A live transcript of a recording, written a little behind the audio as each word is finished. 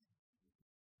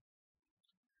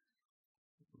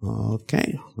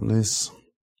Okay, let's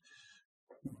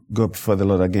go before the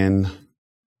Lord again.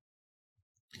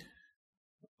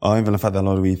 Our Heavenly Father,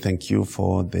 Lord, we thank you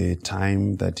for the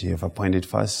time that you have appointed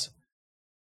for us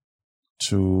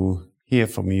to hear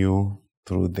from you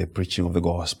through the preaching of the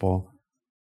gospel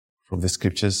from the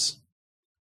scriptures.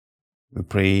 We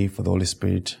pray for the Holy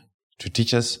Spirit to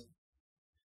teach us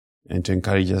and to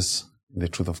encourage us in the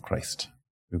truth of Christ.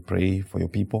 We pray for your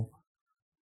people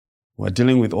who are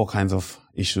dealing with all kinds of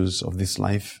issues of this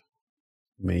life.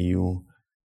 May you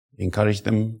encourage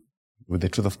them with the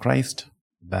truth of Christ,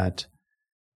 that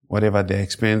whatever they're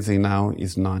experiencing now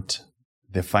is not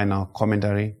the final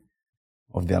commentary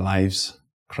of their lives.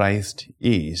 Christ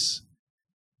is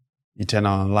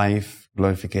eternal life,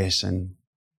 glorification.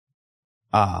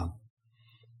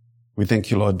 We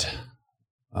thank you, Lord,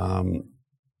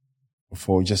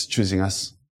 for just choosing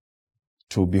us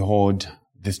to behold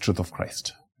this truth of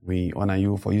Christ. We honor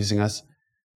you for using us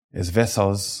as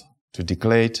vessels to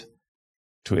declare it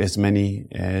to as many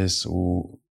as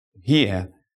who hear,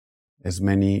 as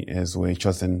many as were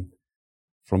chosen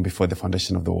from before the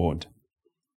foundation of the world.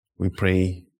 We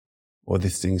pray all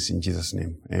these things in Jesus'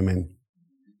 name. Amen.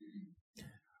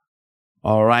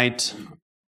 All right.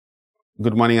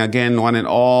 Good morning again, one and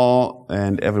all,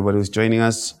 and everybody who's joining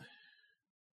us.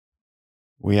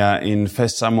 We are in 1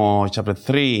 Samuel chapter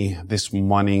 3 this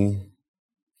morning.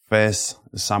 1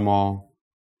 Samuel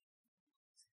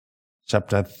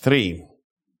chapter 3.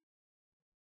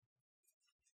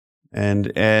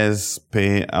 And as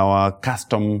per our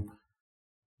custom,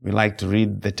 we like to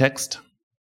read the text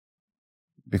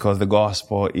because the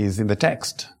gospel is in the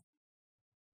text,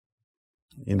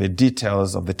 in the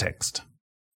details of the text.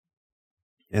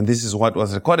 And this is what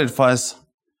was recorded for us.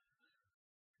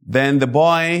 Then the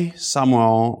boy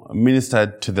Samuel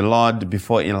ministered to the Lord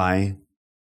before Eli,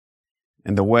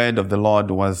 and the word of the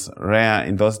Lord was rare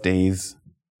in those days.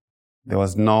 There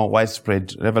was no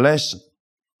widespread revelation.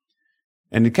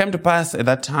 And it came to pass at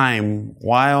that time,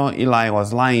 while Eli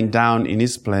was lying down in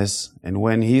his place, and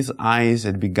when his eyes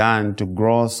had begun to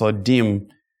grow so dim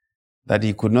that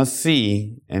he could not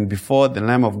see, and before the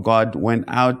Lamb of God went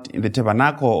out in the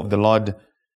tabernacle of the Lord,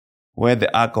 where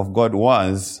the ark of God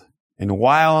was, and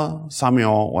while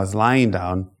Samuel was lying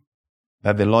down,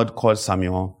 that the Lord called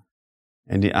Samuel,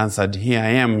 and he answered, "Here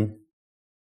I am."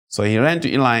 So he ran to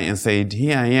Eli and said,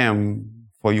 "Here I am,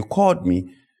 for you called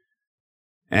me."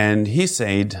 And he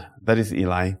said, that is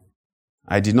Eli,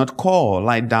 "I did not call,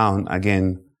 lie down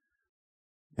again."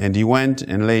 And he went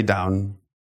and lay down.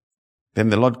 Then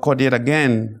the Lord called yet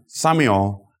again,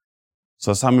 "Samuel."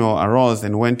 So Samuel arose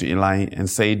and went to Eli and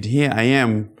said, "Here I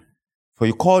am, for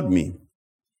you called me."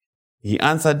 He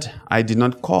answered, "I did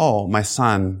not call, my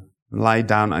son, lie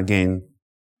down again."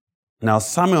 Now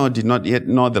Samuel did not yet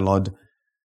know the Lord,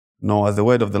 nor was the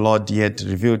word of the Lord yet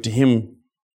revealed to him.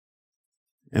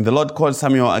 And the Lord called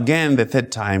Samuel again the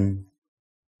third time.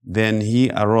 Then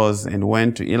he arose and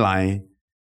went to Eli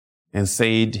and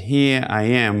said, "Here I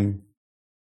am,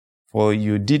 for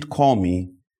you did call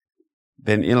me."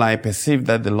 Then Eli perceived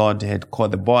that the Lord had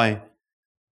called the boy.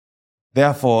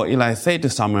 Therefore Eli said to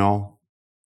Samuel,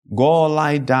 "Go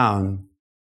lie down,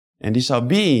 and it shall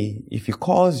be, if he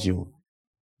calls you,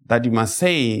 that you must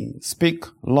say, 'Speak,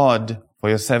 Lord, for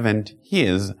your servant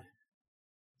hears.'"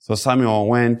 So Samuel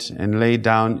went and lay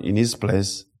down in his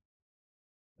place.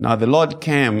 Now the Lord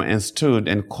came and stood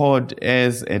and called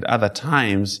as at other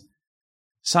times,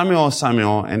 "Samuel,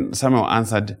 Samuel," and Samuel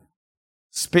answered,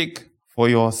 "Speak, for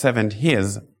your servant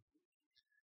hears."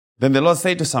 Then the Lord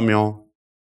said to Samuel,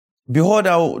 "Behold,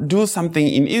 I will do something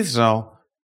in Israel,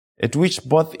 at which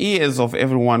both ears of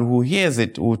everyone who hears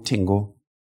it will tingle.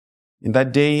 In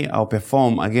that day I will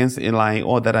perform against Eli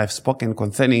all that I have spoken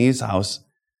concerning his house,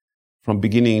 from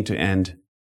beginning to end.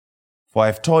 For I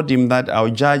have told him that I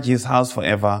will judge his house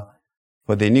forever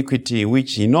for the iniquity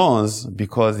which he knows,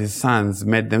 because his sons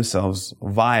made themselves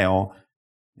vile,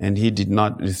 and he did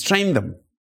not restrain them.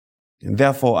 And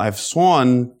therefore I have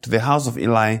sworn to the house of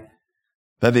Eli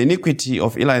that the iniquity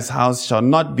of Eli's house shall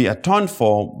not be atoned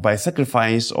for by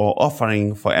sacrifice or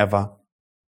offering forever."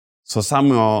 So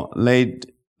Samuel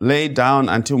lay down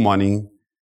until morning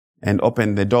and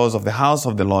opened the doors of the house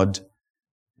of the Lord.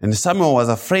 And Samuel was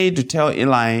afraid to tell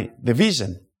Eli the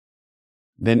vision.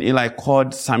 Then Eli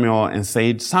called Samuel and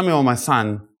said, "Samuel, my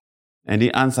son." And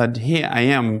he answered, "Here I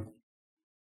am."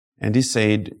 And he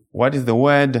said, "What is the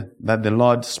word that the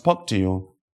Lord spoke to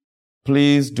you?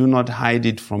 Please do not hide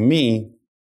it from me.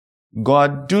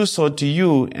 God do so to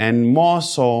you, and more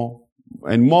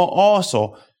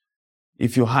also,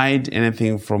 if you hide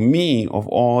anything from me of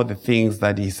all the things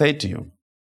that he said to you."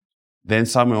 Then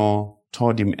Samuel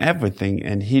told him everything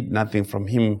and hid nothing from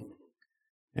him.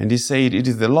 And he said, "It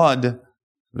is the Lord.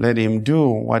 Let him do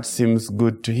what seems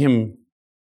good to him."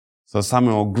 So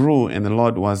Samuel grew, and the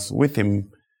Lord was with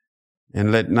him,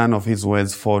 and let none of his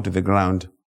words fall to the ground.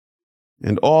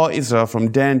 And all Israel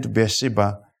from Dan to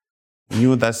Beersheba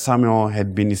knew that Samuel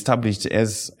had been established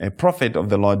as a prophet of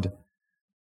the Lord.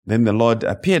 Then the Lord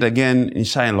appeared again in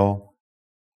Shiloh,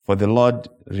 for the Lord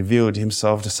revealed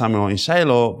himself to Samuel in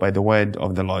Shiloh by the word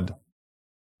of the Lord.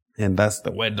 And that's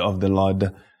the word of the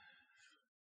Lord.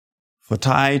 For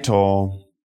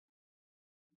title,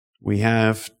 we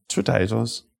have 2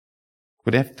 titles.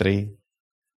 Could have 3.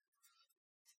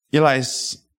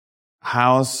 Eli's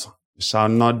house shall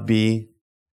not be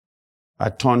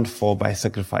atoned for by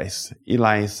sacrifice.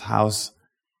 Eli's house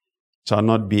shall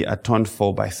not be atoned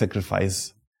for by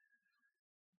sacrifice.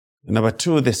 Number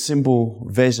 2, the simple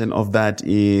version of that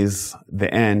is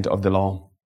the end of the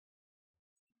law.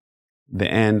 The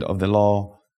end of the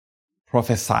law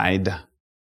prophesied.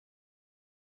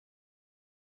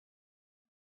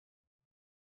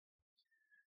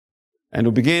 And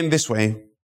we begin this way.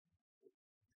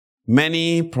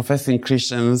 Many professing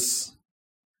Christians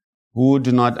who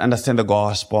do not understand the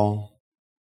gospel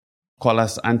call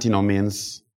us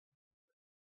anti-nomians,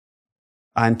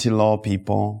 anti-law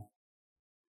people,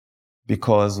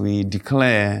 because we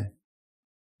declare,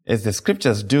 as the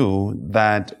scriptures do,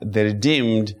 that the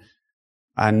redeemed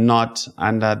are not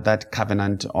under that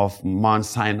covenant of Mt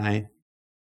Sinai.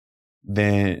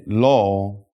 The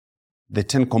law, the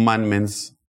 10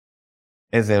 Commandments,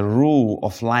 as a rule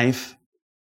of life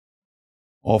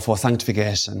or for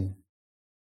sanctification.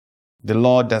 The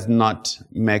law does not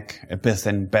make a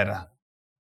person better.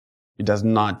 It does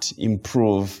not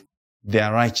improve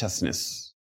their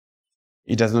righteousness.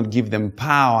 It does not give them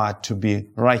power to be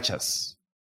righteous.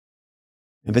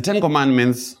 And the 10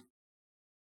 Commandments,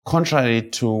 contrary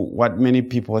to what many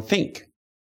people think,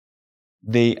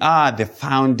 they are the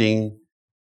founding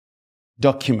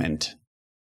document.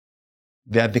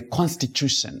 They are the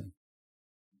constitution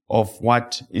of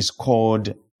what is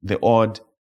called the Old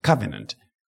Covenant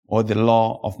or the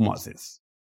Law of Moses.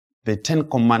 The 10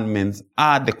 Commandments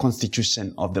are the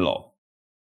constitution of the law.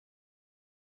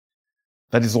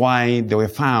 That is why they were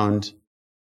found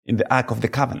in the Ark of the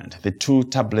Covenant. The 2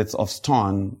 tablets of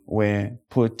stone were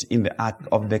put in the Ark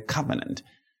of the Covenant.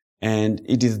 And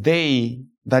it is they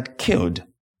that killed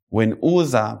when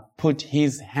Uzzah put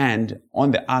his hand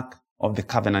on the Ark of the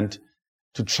Covenant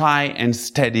to try and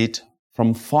steady it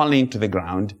from falling to the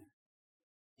ground.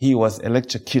 He was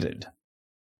electrocuted.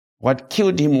 What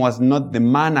killed him was not the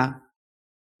manna.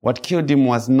 What killed him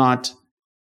was not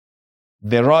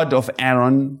the rod of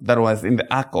Aaron that was in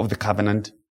the Ark of the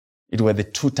Covenant. It were the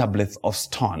 2 tablets of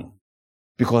stone,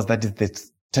 because that is the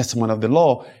testimony of the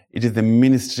law. It is the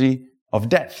ministry of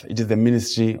death. It is the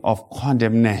ministry of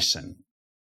condemnation.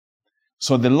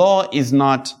 So the law is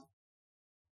not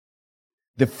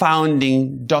the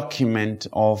founding document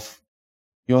of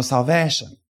your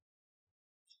salvation.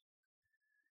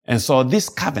 And so this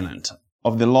covenant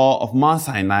of the law of Mt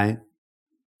Sinai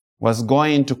was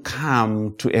going to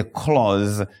come to a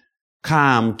close,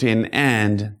 come to an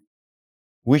end,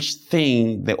 which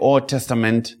thing the Old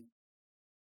Testament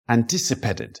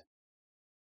anticipated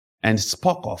and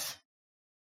spoke of.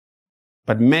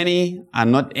 But many are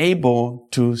not able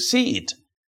to see it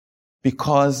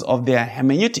because of their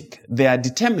hermeneutic. They are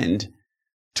determined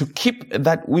to keep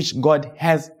that which God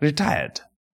has retired.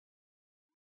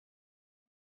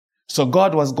 So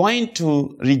God was going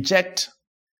to reject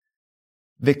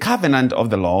the covenant of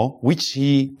the law, which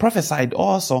he prophesied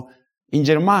also in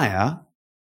Jeremiah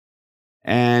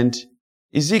and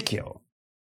Ezekiel.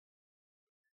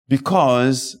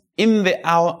 Because in the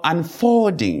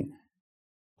unfolding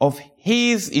of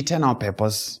his eternal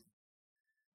purpose,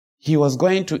 he was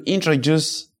going to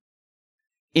introduce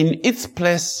in its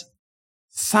place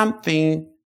something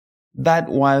that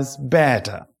was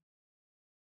better,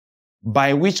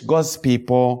 by which God's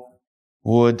people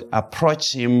would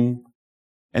approach him.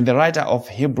 And the writer of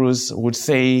Hebrews would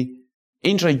say,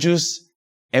 introduce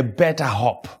a better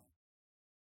hope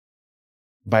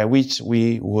by which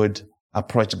we would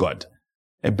approach God.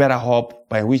 A better hope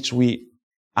by which we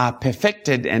are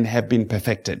perfected and have been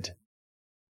perfected.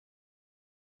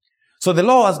 So the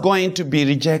law was going to be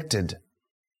rejected,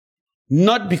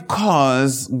 not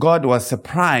because God was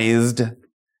surprised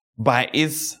by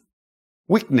its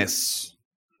weakness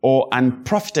or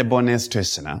unprofitableness to a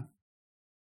sinner.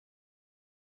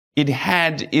 It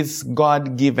had its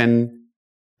God-given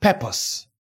purpose.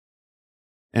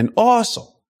 And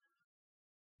also,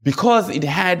 because it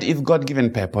had its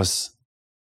God-given purpose,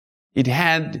 it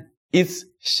had its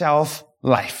shelf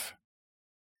life.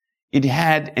 It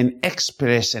had an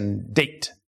expiration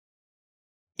date.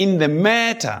 In the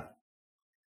matter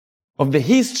of the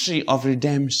history of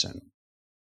redemption.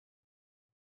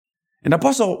 And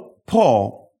Apostle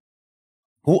Paul,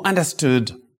 who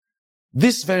understood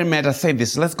this very matter, said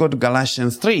this. Let's go to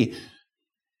Galatians 3,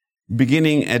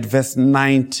 beginning at verse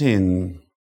 19.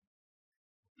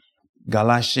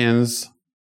 Galatians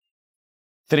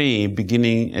 3,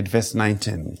 beginning at verse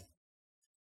 19.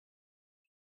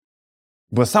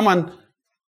 But someone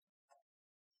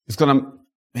is going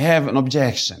to have an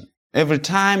objection. Every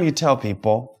time you tell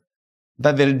people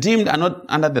that the redeemed are not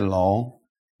under the law,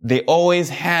 they always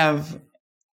have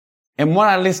a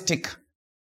moralistic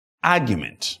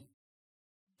argument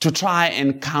to try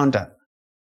and counter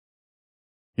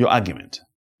your argument,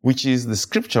 which is the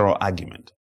scriptural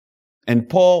argument. And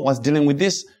Paul was dealing with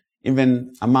this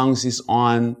even amongst his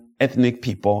own ethnic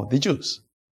people, the Jews.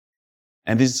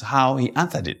 And this is how he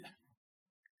answered it.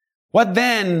 What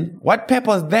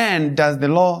purpose then does the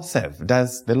law serve?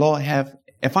 Does the law have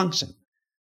a function?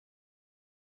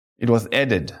 It was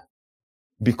added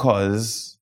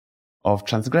because of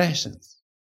transgressions.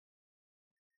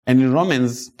 And in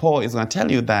Romans, Paul is going to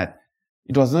tell you that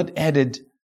it was not added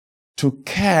to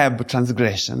curb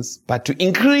transgressions, but to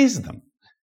increase them.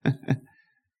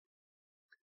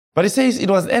 But it says it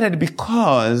was added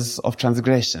because of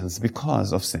transgressions,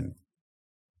 because of sin.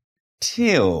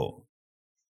 Till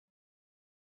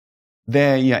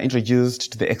there you are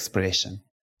introduced to the expiration.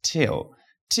 Till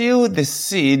the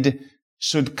seed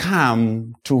should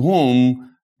come to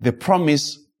whom the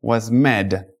promise was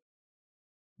made.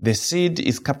 The seed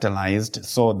is capitalized,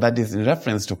 so that is in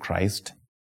reference to Christ.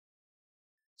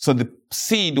 So the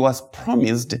seed was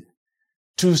promised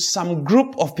to some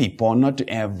group of people, not to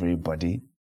everybody.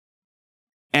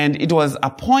 And it was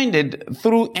appointed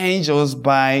through angels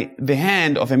by the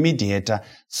hand of a mediator.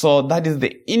 So that is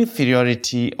the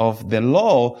inferiority of the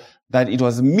law, that it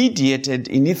was mediated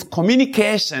in its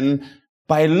communication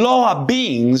by lower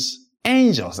beings,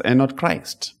 angels, and not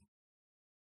Christ.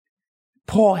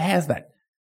 Paul has that.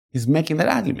 He's making that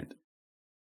argument.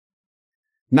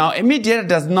 Now, a mediator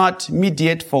does not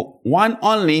mediate for one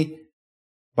only,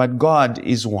 but God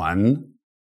is one.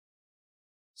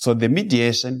 So the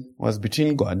mediation was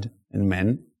between God and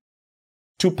men,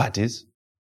 two parties.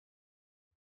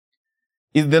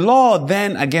 Is the law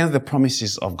then against the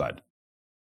promises of God?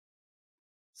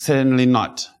 Certainly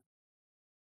not.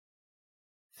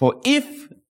 For if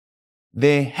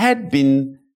there had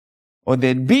been, or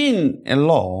there'd been a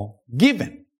law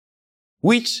given,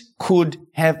 which could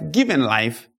have given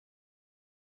life,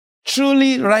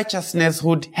 truly righteousness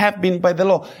would have been by the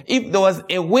law. If there was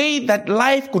a way that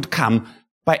life could come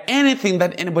by anything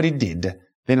that anybody did,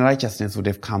 then righteousness would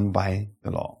have come by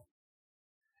the law.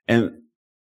 And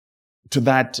to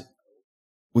that,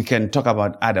 we can talk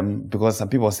about Adam, because some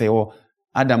people say, oh,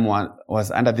 Adam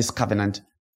was under this covenant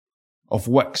of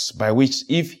works, by which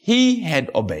if he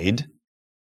had obeyed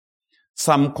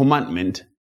some commandment,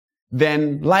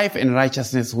 then life and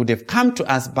righteousness would have come to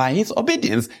us by his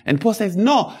obedience. And Paul says,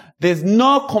 no, there's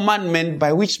no commandment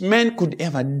by which men could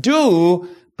ever do,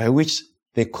 by which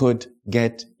they could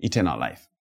get eternal life.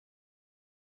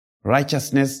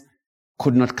 Righteousness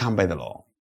could not come by the law.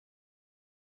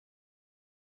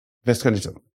 Verse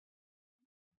 22.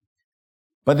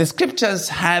 But the scriptures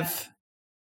have,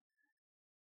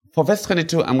 for verse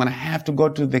 22, I'm going to have to go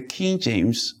to the King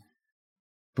James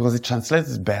because it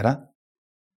translates better,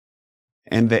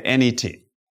 and the NET.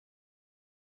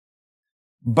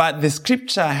 But the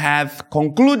scripture hath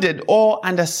concluded all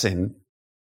under sin,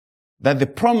 that the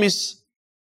promise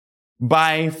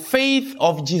by faith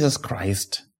of Jesus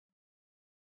Christ,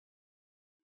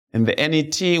 and the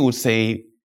NET would say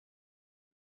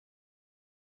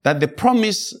that the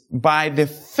promise by the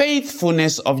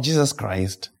faithfulness of Jesus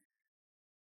Christ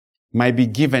might be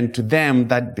given to them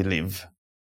that believe.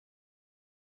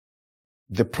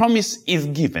 The promise is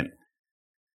given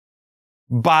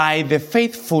by the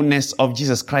faithfulness of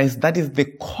Jesus Christ. That is the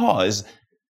cause.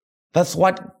 That's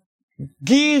what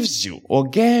gives you or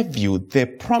gave you the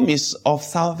promise of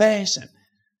salvation,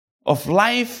 of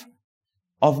life,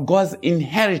 of God's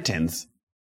inheritance.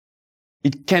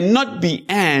 It cannot be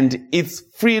earned, it's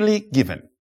freely given.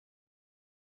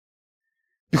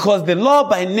 Because the law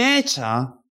by nature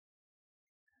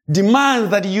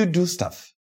demands that you do stuff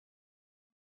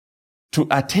to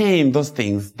attain those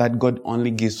things that God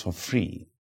only gives for free.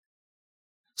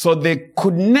 So there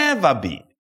could never be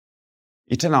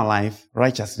eternal life,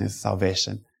 righteousness,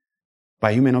 salvation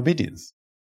by human obedience.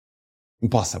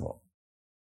 Impossible.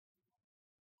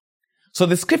 So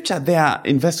the scripture there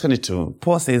in verse 22,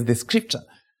 Paul says, the scripture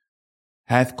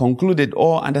hath concluded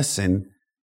all under sin.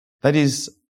 That is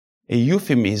a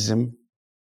euphemism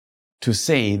to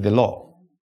say the law.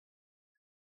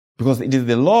 Because it is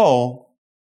the law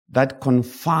that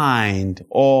confined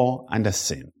all under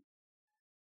sin,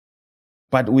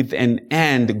 but with an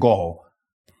end goal,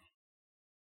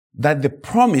 that the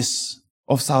promise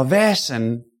of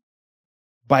salvation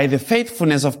by the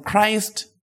faithfulness of Christ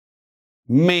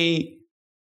may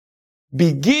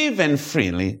be given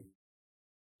freely,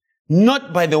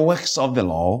 not by the works of the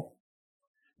law,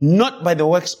 not by the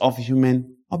works of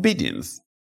human obedience.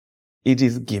 It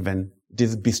is given, it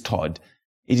is bestowed,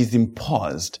 it is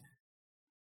imposed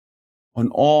on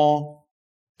all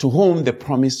to whom the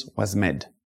promise was made.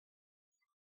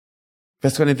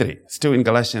 Verse 23, still in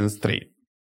Galatians 3.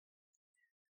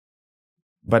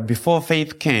 But before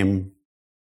faith came,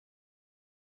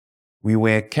 we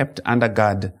were kept under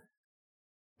guard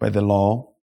by the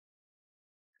law,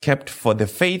 kept for the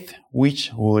faith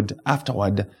which would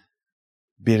afterward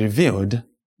be revealed.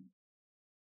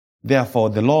 Therefore,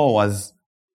 the law was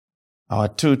our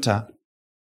tutor,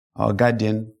 our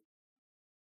guardian,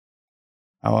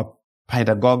 our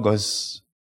pedagogos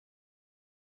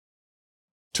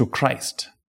to Christ,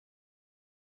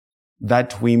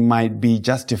 that we might be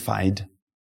justified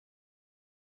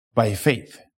by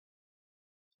faith.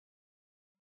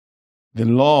 The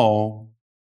law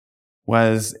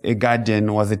was a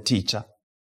guardian, was a teacher.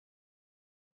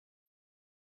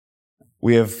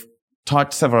 We have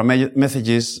taught several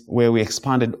messages where we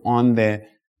expanded on the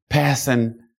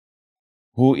person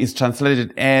who is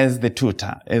translated as the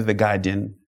tutor, as the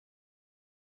guardian.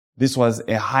 This was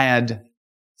a hired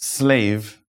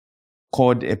slave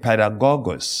called a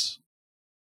pedagogos,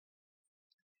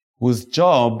 whose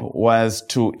job was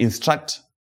to instruct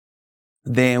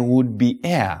the would-be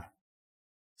heir,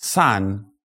 son,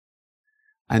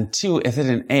 until a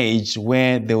certain age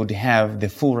where they would have the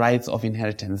full rights of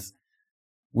inheritance,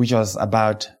 which was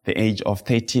about the age of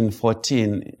 13,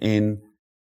 14 in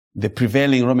the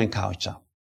prevailing Roman culture.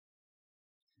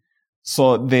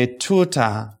 So the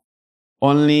tutor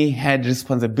only had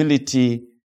responsibility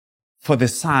for the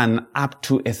son up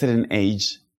to a certain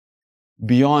age,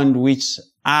 beyond which,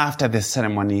 after the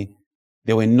ceremony,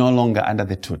 they were no longer under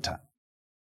the tutor.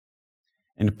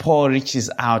 And Paul reaches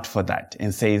out for that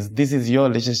and says, this is your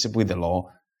relationship with the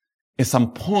law. At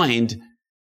some point,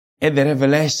 at the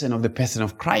revelation of the person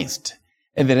of Christ,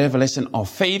 at the revelation of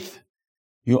faith,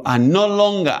 you are no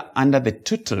longer under the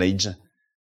tutelage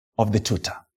of the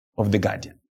tutor, of the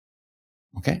guardian.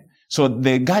 Okay? So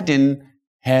the guardian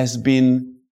has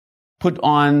been put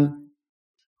on,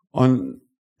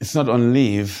 it's not on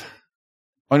leave,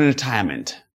 on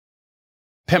retirement.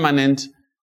 Permanent,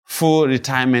 full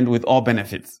retirement with all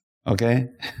benefits. Okay?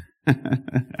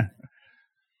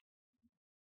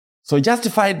 So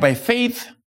justified by faith,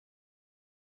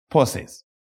 Paul says,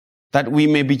 that we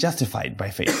may be justified by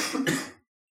faith.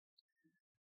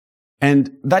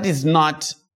 And that is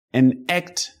not an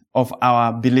act of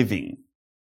our believing.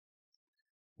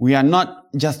 We are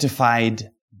not justified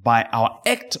by our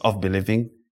act of believing.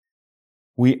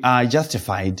 We are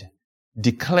justified,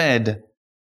 declared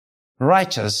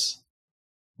righteous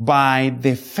by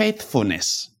the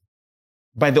faithfulness,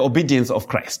 by the obedience of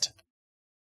Christ.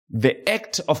 The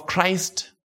act of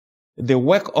Christ, the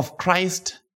work of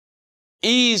Christ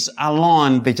is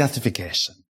alone the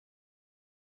justification.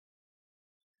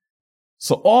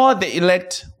 So all the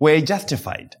elect were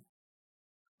justified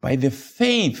by the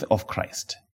faith of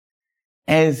Christ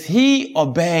as he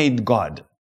obeyed God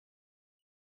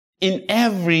in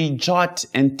every jot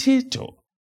and tittle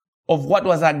of what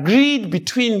was agreed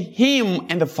between him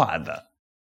and the Father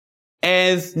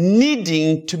as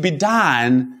needing to be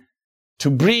done to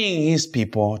bring his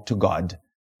people to God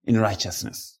in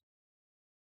righteousness.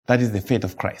 That is the faith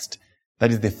of Christ. That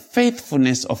is the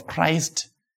faithfulness of Christ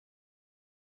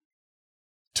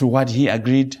to what he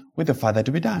agreed with the Father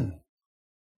to be done.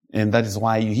 And that is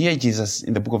why you hear Jesus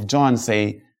in the book of John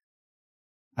say,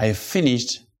 I have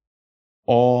finished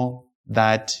all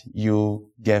that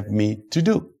you gave me to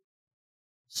do.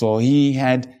 So he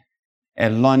had a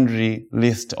laundry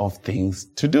list of things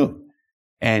to do.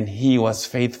 And he was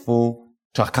faithful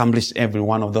to accomplish every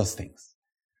one of those things.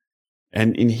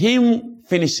 And in him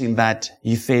finishing that,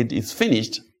 he said it's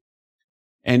finished.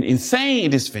 And in saying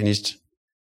it is finished,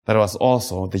 that was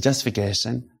also the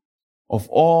justification of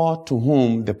all to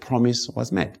whom the promise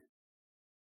was made.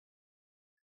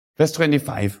 Verse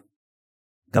 25,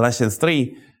 Galatians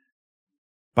 3,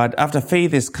 but after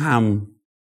faith is come,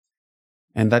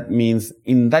 and that means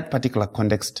in that particular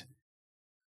context,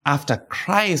 after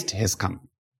Christ has come,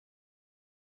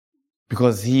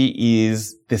 because he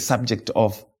is the subject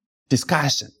of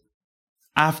discussion.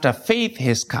 After faith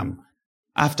has come,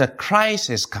 after Christ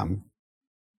has come,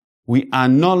 we are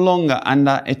no longer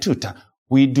under a tutor.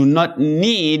 We do not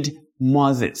need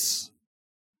Moses.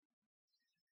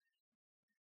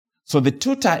 So the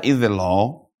tutor is the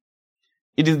law.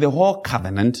 It is the whole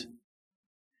covenant.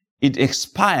 It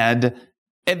expired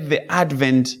at the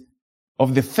advent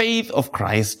of the faith of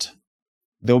Christ,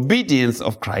 the obedience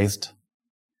of Christ.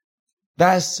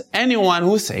 Thus, anyone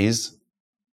who says,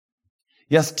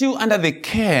 you're still under the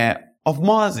care of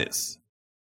Moses,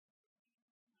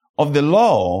 of the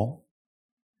law,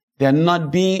 they are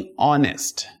not being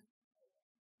honest.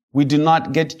 We do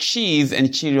not get cheese and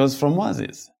Cheerios from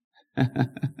Moses.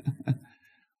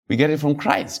 We get it from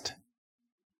Christ.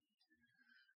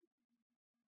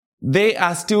 They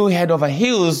are still head over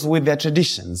heels with their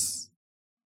traditions,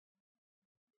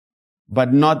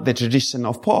 but not the tradition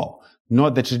of Paul,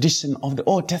 not the tradition of the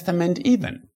Old Testament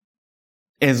even,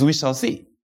 as we shall see.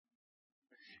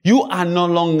 You are no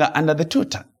longer under the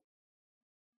tutor.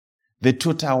 The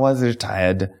tutor was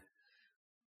retired,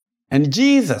 and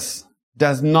Jesus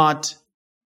does not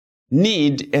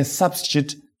need a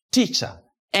substitute teacher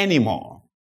anymore.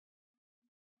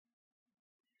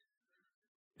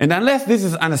 And unless this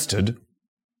is understood,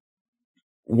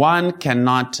 one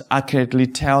cannot accurately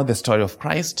tell the story of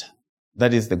Christ,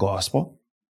 that is the gospel.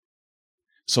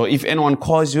 So if anyone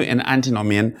calls you an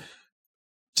anti-nomian,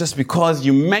 just because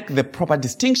you make the proper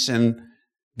distinction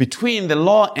between the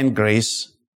law and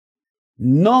grace,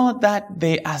 know that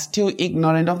they are still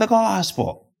ignorant of the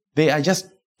gospel. They are just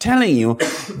telling you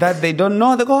that they don't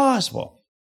know the gospel.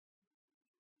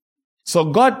 So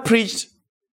God preached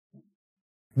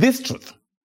this truth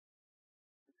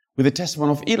with the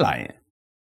testimony of Eli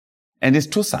and his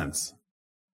two sons,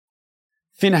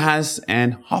 Phinehas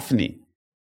and Hophni,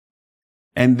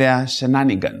 and their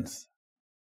shenanigans.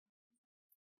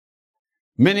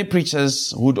 Many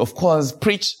preachers would, of course,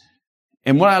 preach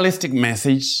a moralistic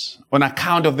message on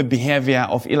account of the behavior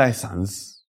of Eli's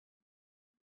sons,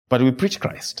 but we preach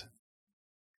Christ.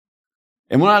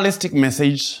 A moralistic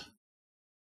message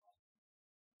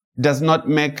does not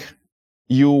make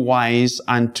you wise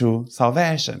unto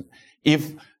salvation.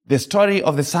 If the story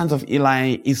of the sons of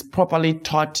Eli is properly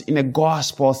taught in a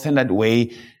gospel-centered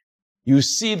way, you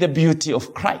see the beauty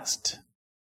of Christ.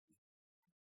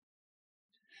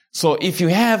 So if you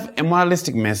have a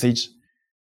moralistic message,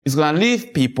 it's going to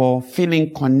leave people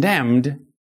feeling condemned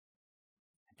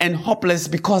and hopeless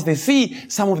because they see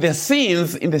some of their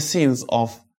sins in the sins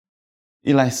of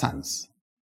Eli's sons.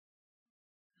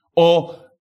 Or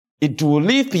it will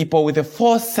leave people with a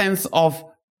false sense of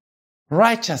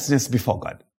righteousness before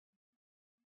God.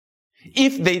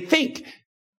 If they think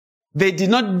they did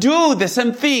not do the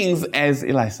same things as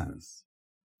Eli's sons.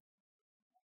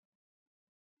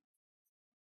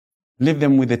 Leave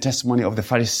them with the testimony of the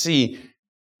Pharisee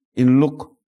in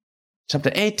Luke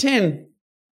chapter 18,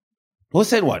 who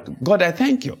said what? God, I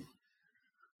thank you.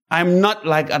 I'm not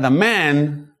like other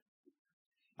men.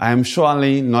 I am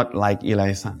surely not like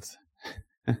Eli's sons.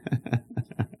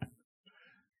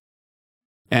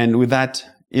 And with that,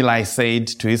 Eli said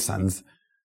to his sons,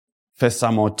 1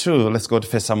 Samuel 2, let's go to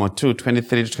 1 Samuel 2,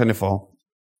 23 to 24.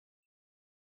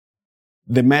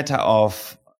 The matter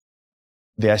of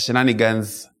their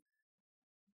shenanigans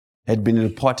had been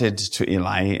reported to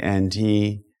Eli, and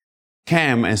he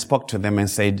came and spoke to them and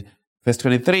said, verse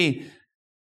 23,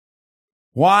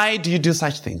 why do you do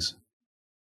such things?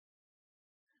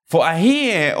 For I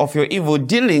hear of your evil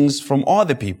dealings from all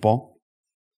the people.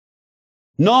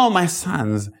 No, my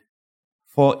sons,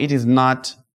 for it is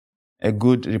not a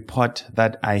good report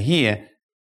that I hear.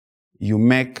 You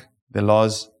make the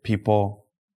Lord's people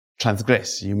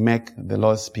transgress. You make the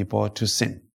Lord's people to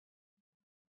sin.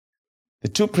 The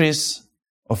two priests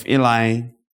of Eli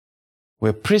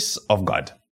were priests of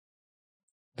God.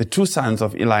 The two sons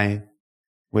of Eli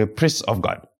were priests of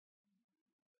God.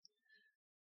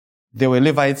 They were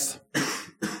Levites,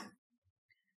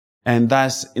 and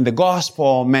thus in the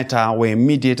gospel matter were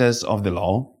mediators of the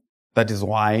law. That is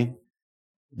why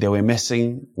they were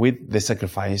messing with the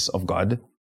sacrifice of God.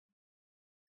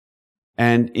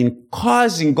 And in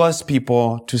causing God's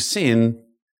people to sin,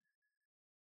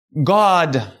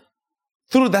 God,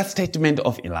 through that statement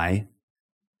of Eli,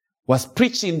 was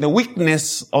preaching the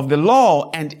weakness of the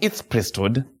law and its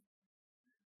priesthood,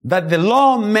 that the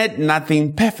law made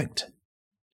nothing perfect,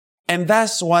 and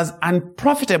thus was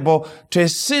unprofitable to a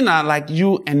sinner like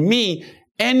you and me.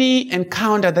 Any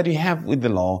encounter that you have with the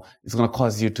law is going to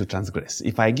cause you to transgress.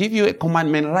 If I give you a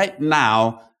commandment right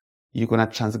now, you're going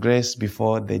to transgress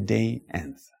before the day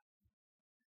ends.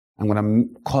 I'm going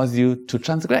to cause you to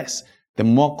transgress. The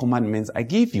more commandments I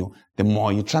give you, the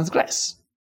more you transgress.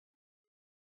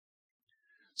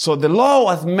 So the law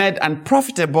was made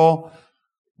unprofitable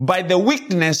by the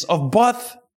weakness of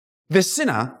both the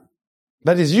sinner,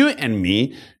 that is you and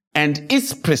me, and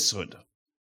its priesthood.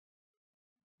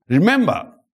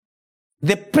 Remember,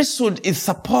 the priesthood is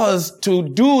supposed to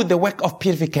do the work of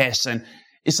purification.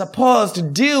 It's supposed to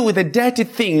deal with the dirty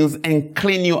things and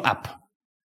clean you up.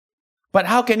 But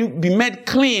how can you be made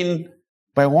clean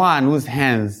by one whose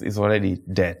hands is already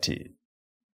dirty?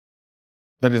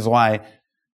 That is why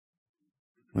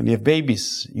when you have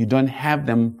babies, you don't have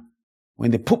them,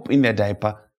 when they poop in their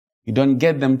diaper, you don't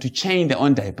get them to change their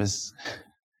own diapers.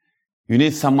 You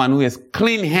need someone who has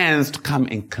clean hands to come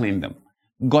and clean them.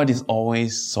 God is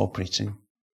always so preaching.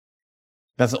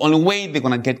 That's the only way they're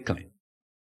going to get clean.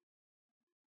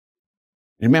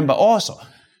 Remember also,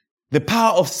 the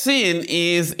power of sin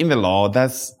is in the law.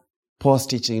 That's Paul's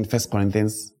teaching in 1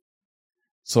 Corinthians.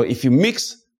 So if you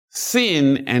mix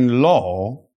sin and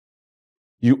law,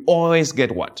 you always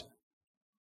get what?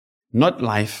 Not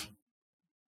life,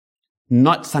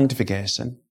 not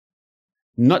sanctification,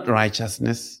 not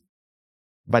righteousness,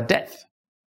 but death.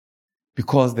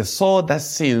 Because the soul that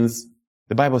sins,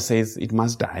 the Bible says it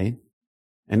must die.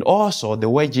 And also the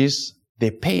wages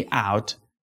they pay out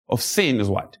of sin is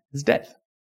what? It's death.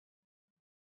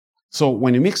 So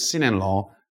when you mix sin and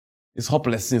law, it's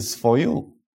hopelessness for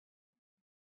you.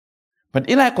 But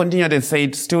Eli continued and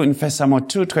said, still in 1 Samuel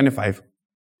 2:25,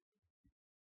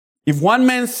 if one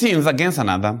man sins against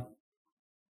another,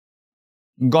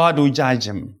 God will judge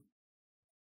him.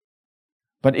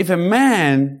 But if a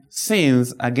man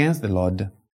sins against the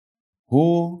Lord,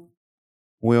 who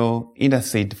will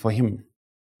intercede for him?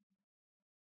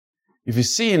 If you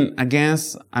sin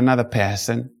against another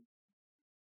person,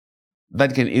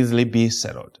 that can easily be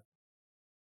settled.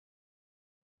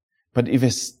 But if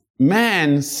a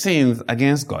man sins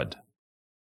against God,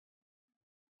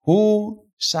 who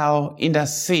shall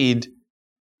intercede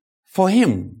for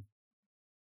him?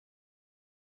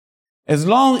 As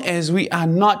long as we are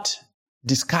not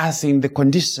discussing the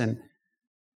condition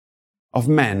of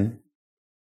man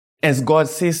as God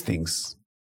sees things,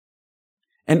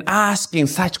 and asking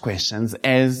such questions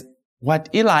as what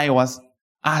Eli was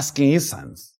asking his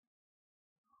sons,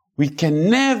 we can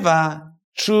never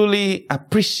truly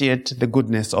appreciate the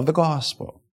goodness of the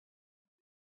gospel.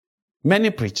 Many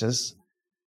preachers,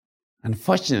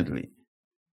 unfortunately,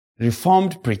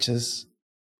 Reformed preachers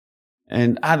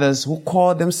and others who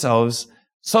call themselves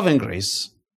sovereign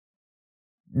grace,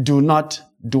 do not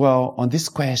dwell on this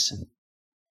question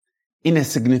in a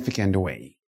significant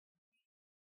way.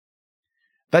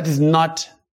 That is not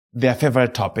their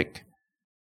favorite topic.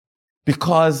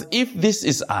 Because if this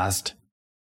is asked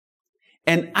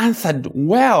and answered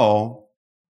well,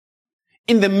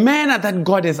 in the manner that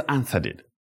God has answered it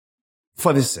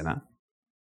for the sinner,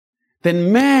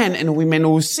 then men and women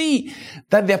will see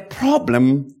that their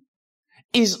problem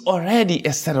is already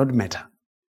a settled matter.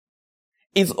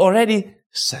 It's already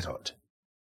settled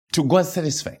to God's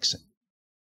satisfaction.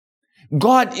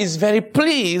 God is very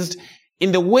pleased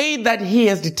in the way that he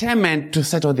has determined to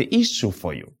settle the issue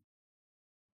for you.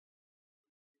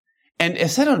 And a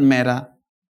settled matter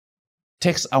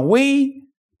takes away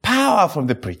power from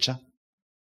the preacher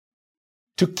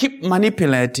to keep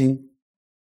manipulating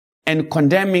and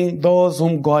condemning those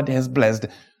whom God has blessed.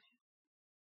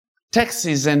 Tax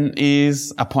season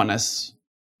is upon us.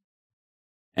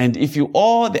 And if you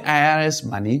owe the IRS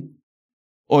money,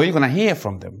 or you're going to hear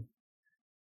from them,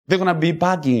 they're going to be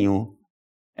bugging you.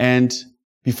 And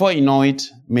before you know it,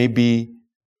 maybe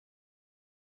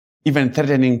even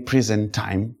threatening prison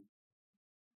time.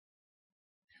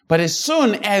 But as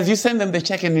soon as you send them the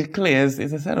check and it clears,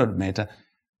 it's a settled matter.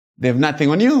 They have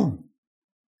nothing on you.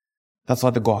 That's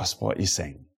what the gospel is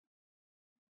saying.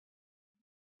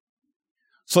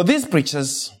 So these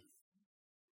preachers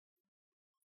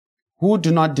who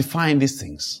do not define these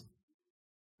things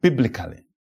biblically,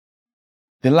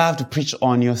 they love to preach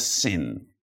on your sin,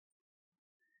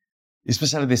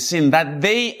 especially the sin that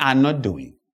they are not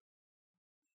doing.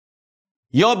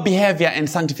 Your behavior and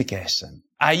sanctification.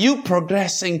 Are you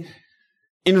progressing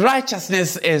in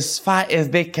righteousness as far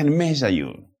as they can measure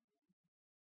you?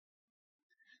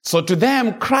 So to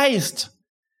them, Christ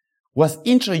was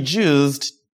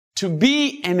introduced to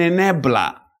be an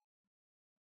enabler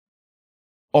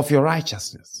of your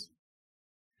righteousness.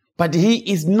 But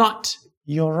he is not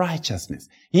your righteousness.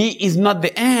 He is not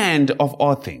the end of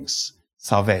all things,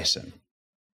 salvation.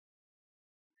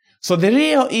 So the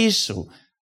real issue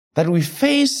that we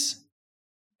face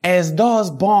as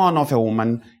those born of a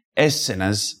woman, as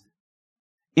sinners,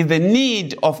 is the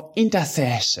need of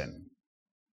intercession.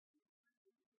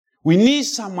 We need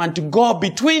someone to go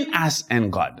between us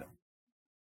and God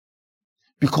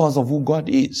because of who God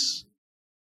is.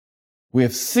 We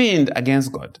have sinned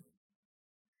against God.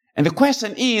 And the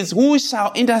question is, who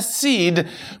shall intercede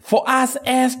for us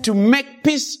as to make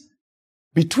peace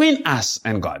between us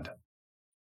and God?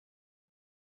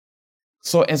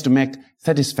 So as to make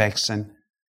satisfaction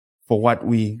for what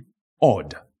we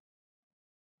owed.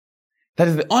 That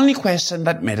is the only question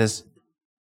that matters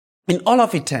in all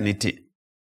of eternity.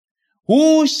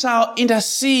 Who shall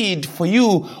intercede for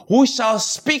you? Who shall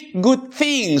speak good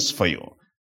things for you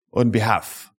on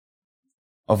behalf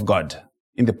of God,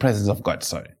 in the presence of God,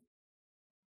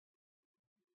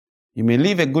 You may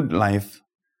live a good life,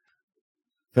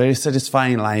 very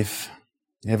satisfying life.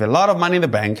 You have a lot of money in the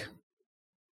bank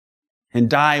and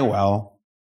die well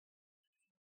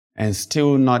and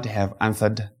still not have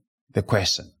answered the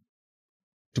question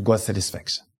to God's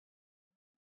satisfaction.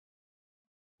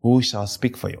 Who shall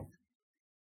speak for you?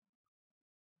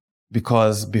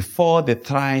 Because before the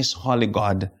thrice holy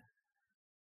God,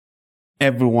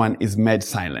 everyone is made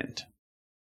silent.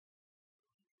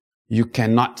 You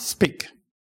cannot speak.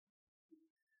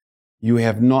 You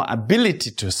have no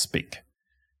ability to speak.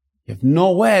 You have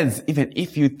no words. Even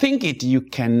if you think it, you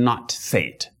cannot say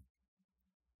it.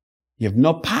 You have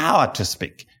no power to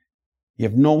speak. You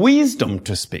have no wisdom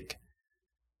to speak.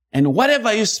 And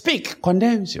whatever you speak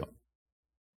condemns you.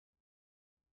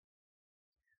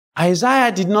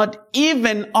 Isaiah did not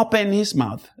even open his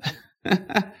mouth.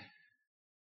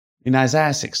 In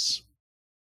Isaiah 6.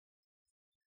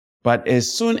 But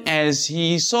as soon as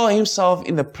he saw himself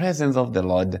in the presence of the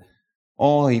Lord,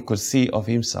 all he could see of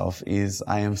himself is,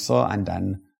 I am so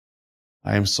undone.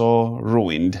 I am so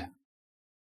ruined.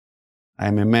 I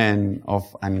am a man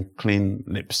of unclean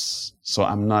lips. So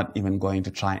I'm not even going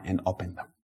to try and open them.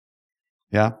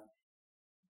 Yeah?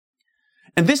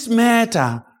 And this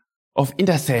matter of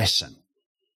intercession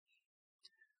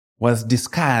was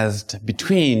discussed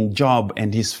between Job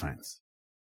and his friends.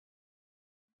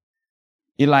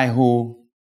 Elihu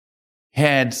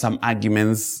had some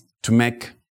arguments to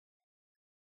make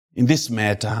in this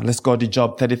matter. Let's go to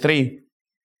Job 33,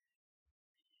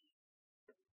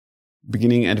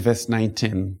 beginning at verse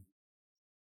 19.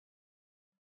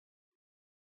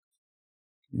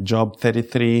 Job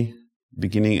 33,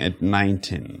 beginning at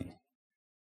 19.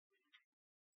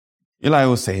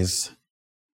 Elihu says,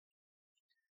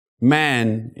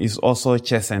 man is also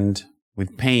chastened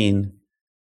with pain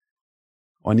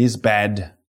on his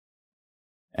bed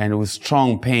and with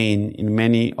strong pain in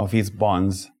many of his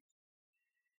bonds,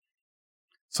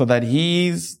 so that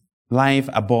his life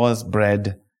abhors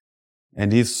bread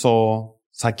and his soul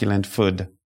succulent food.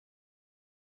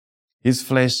 His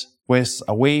flesh wastes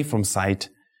away from sight,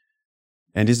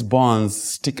 and his bones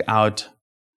stick out,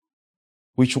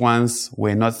 which once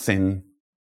were not sin.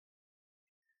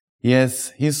 Yes,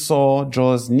 his soul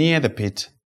draws near the pit,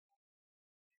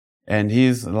 and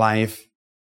his life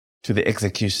to the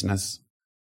executioners.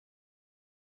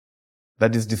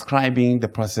 That is describing the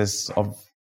process of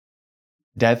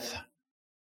death,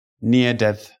 near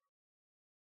death.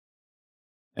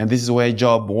 And this is where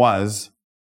Job was.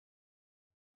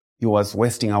 He was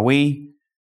wasting away,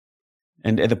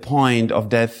 and at the point of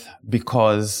death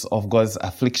because of God's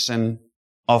affliction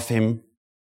of him.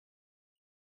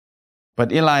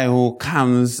 But Elihu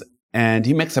comes and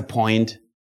he makes a point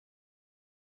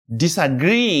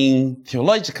disagreeing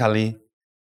theologically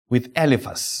with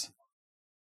Eliphaz,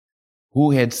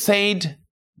 who had said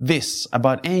this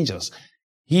about angels.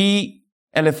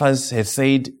 Eliphaz had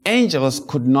said angels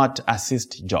could not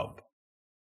assist Job.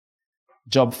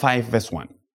 Job 5 verse 1.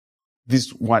 This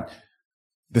is what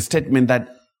the statement that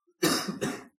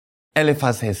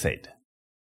Eliphaz has said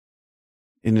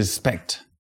in respect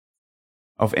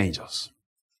of angels.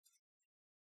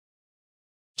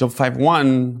 Job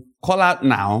 5:1, call out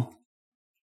now.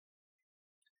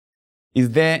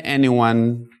 Is there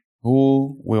anyone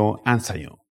who will answer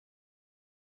you?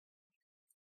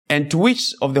 And to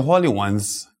which of the holy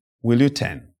ones will you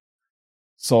turn?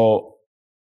 So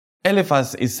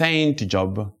Eliphaz is saying to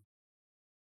Job,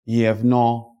 you have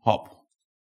no hope.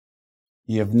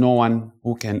 You have no one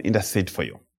who can intercede for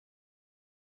you.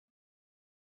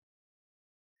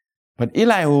 But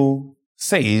Elihu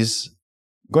says,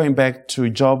 going back to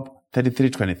Job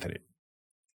 33:23,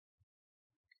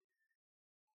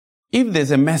 if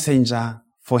there's a messenger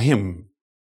for him,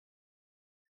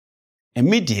 a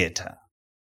mediator,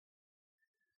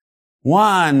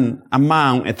 one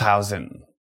among 1,000,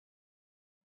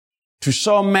 to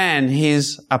show man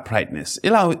his uprightness.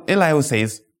 Elihu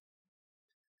says,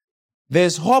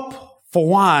 there's hope for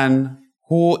one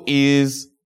who is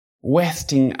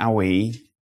wasting away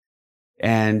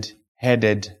and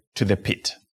headed to the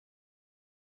pit.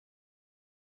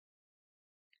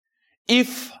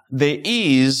 If there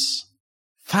is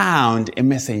found a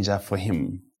messenger for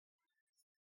him,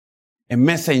 a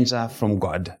messenger from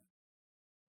God,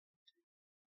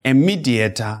 a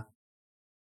mediator,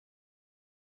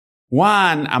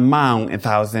 one among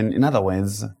 1,000, in other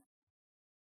words,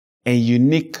 a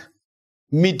unique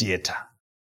mediator,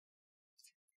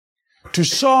 to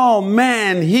show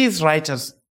man his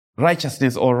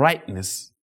righteousness or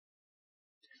rightness,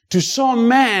 to show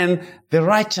man the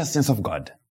righteousness of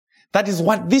God. That is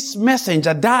what this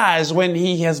messenger does when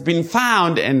he has been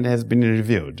found and has been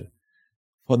revealed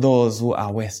for those who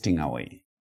are wasting away.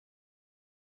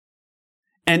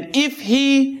 And if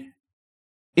he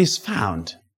is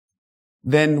found,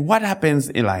 then what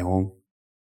happens, Elihu?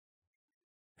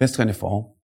 Verse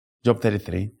 24, Job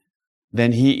 33,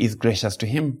 then he is gracious to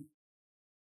him.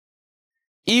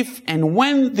 If and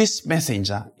when this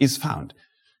messenger is found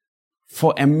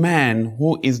for a man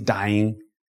who is dying,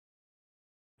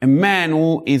 a man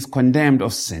who is condemned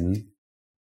of sin,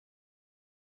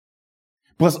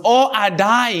 because all are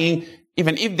dying,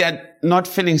 even if they're not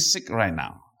feeling sick right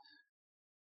now,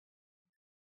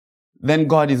 then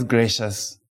God is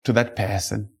gracious to that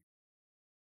person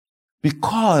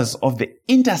because of the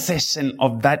intercession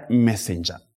of that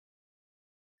messenger.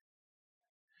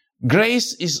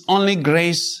 Grace is only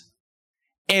grace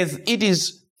as it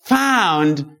is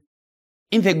found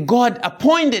in the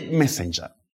God-appointed messenger,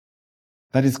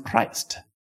 that is Christ.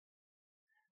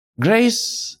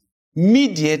 Grace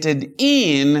mediated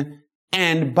in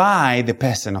and by the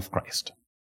person of Christ.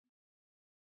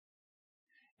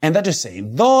 And that is to say,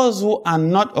 those who are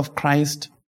not of Christ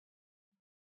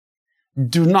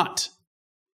do not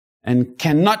and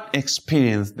cannot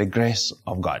experience the grace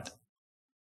of God.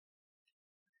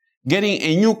 Getting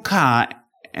a new car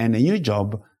and a new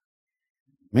job,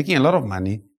 making a lot of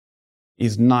money,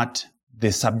 is not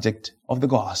the subject of the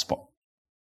gospel.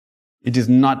 It is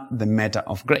not the matter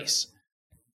of grace.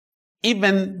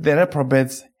 Even the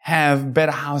reprobates have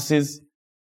better houses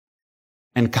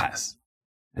and cars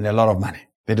and a lot of money.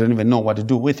 They don't even know what to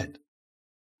do with it.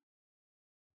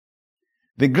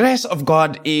 The grace of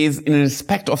God is in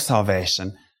respect of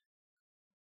salvation,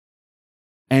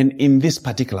 and in this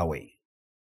particular way,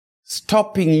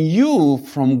 stopping you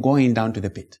from going down to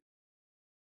the pit.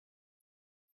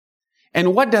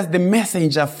 And what does the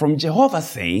messenger from Jehovah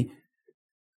say?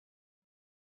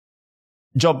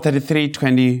 Job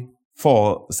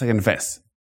 33:24,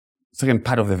 second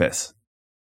part of the verse.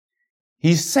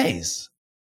 He says,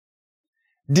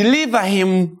 deliver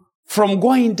him from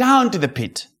going down to the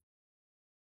pit.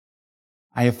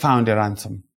 I have found a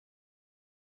ransom.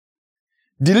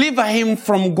 Deliver him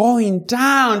from going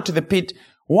down to the pit.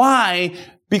 Why?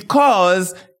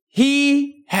 Because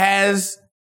he has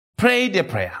prayed a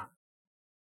prayer.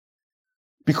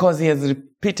 Because he has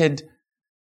repeated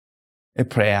a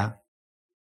prayer,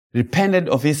 repented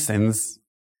of his sins.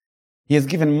 He has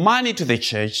given money to the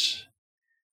church.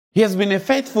 He has been a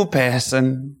faithful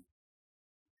person.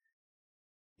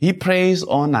 He prays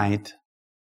all night.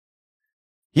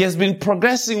 He has been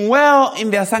progressing well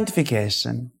in their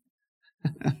sanctification.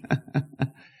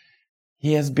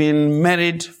 He has been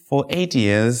married for 8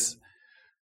 years,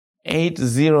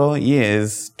 80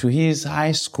 years, to his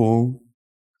high school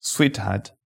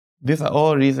sweetheart. These are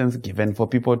all reasons given for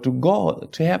people to go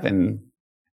to heaven.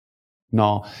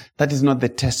 No, that is not the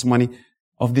testimony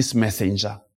of this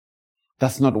messenger.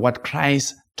 That's not what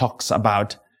Christ talks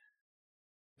about,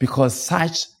 because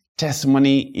such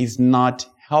testimony is not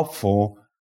helpful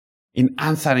in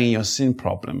answering your sin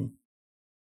problem.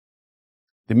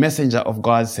 The messenger of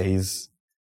God says,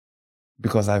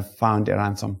 because I've found a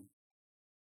ransom.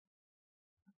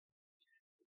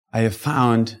 I have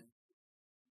found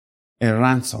a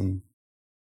ransom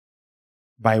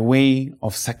by way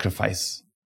of sacrifice.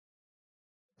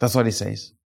 That's what he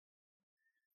says.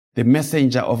 The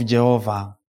messenger of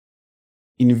Jehovah,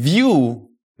 in view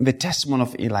the testimony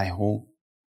of Elihu,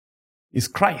 is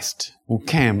Christ, who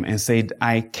came and said,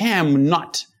 I came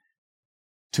not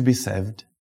to be served,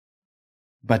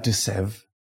 but to serve,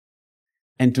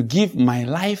 and to give my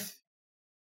life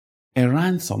a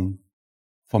ransom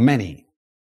for many.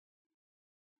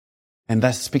 And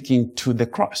that's speaking to the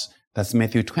cross. That's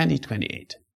Matthew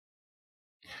 20:28.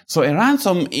 So a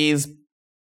ransom is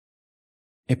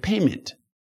a payment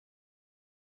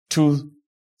to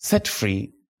set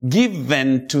free,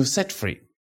 given to set free,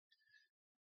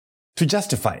 to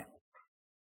justify,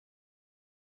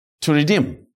 to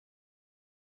redeem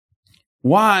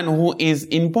one who is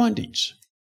in bondage.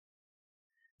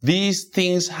 These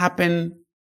things happen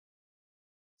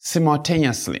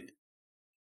simultaneously.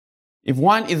 If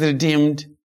one is redeemed,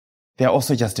 they are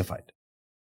also justified.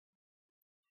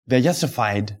 They are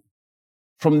justified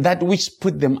from that which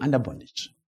put them under bondage.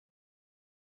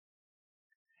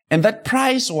 And that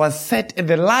price was set at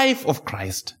the life of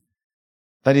Christ,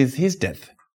 that is his death.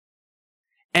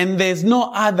 And there's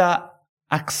no other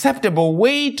acceptable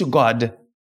way to God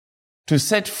to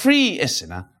set free a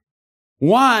sinner,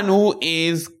 one who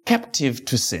is captive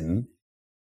to sin,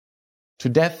 to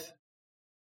death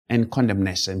and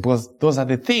condemnation, because those are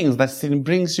the things that sin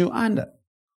brings you under.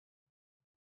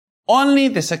 Only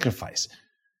the sacrifice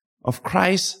of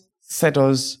Christ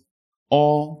settles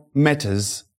all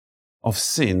matters of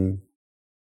sin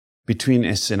between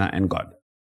a sinner and God.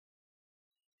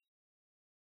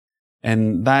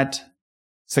 And that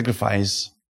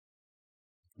sacrifice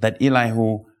that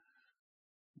Elihu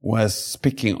was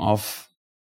speaking of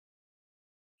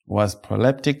was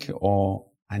proleptic or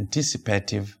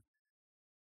anticipative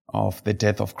of the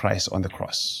death of Christ on the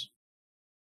cross.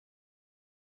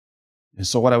 And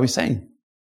so what are we saying?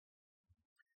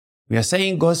 We are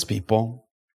saying God's people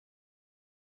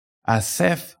are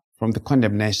safe from the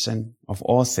condemnation of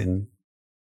all sin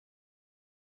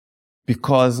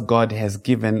because God has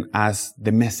given us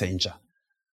the messenger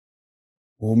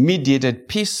who mediated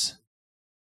peace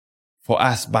for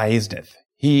us by his death.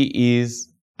 He is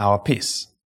our peace.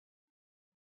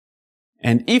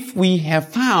 And if we have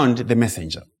found the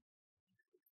messenger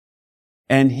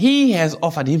and he has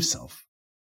offered himself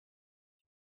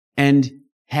and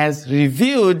has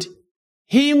revealed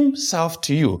himself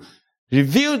to you,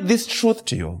 revealed this truth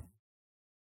to you,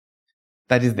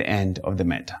 that is the end of the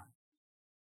matter.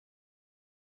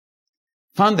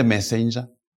 Found the messenger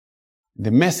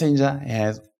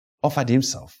has offered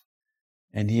himself,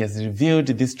 and he has revealed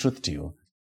this truth to you.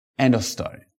 End of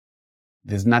story.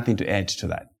 There's nothing to add to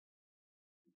that.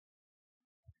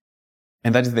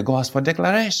 And that is the gospel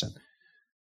declaration.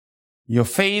 Your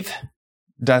faith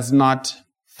does not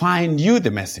find you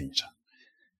the messenger.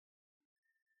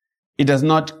 It does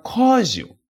not cause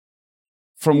you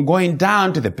from going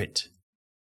down to the pit.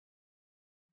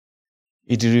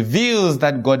 It reveals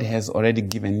that God has already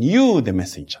given you the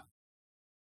messenger.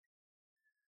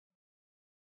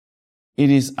 It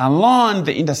is alone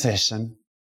the intercession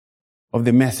of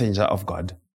the messenger of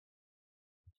God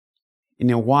in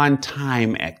a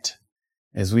one-time act,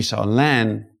 as we shall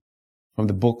learn from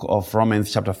the book of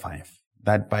Romans chapter 5,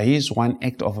 that by his one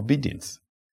act of obedience,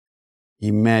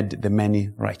 he made the many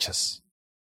righteous.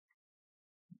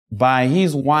 By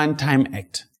his one-time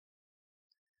act,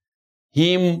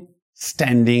 him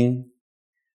standing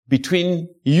between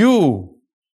you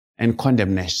and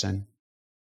condemnation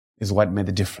is what made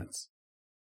the difference.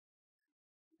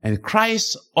 And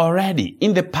Christ already,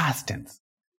 in the past tense,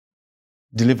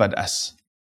 delivered us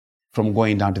from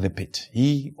going down to the pit.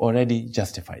 He already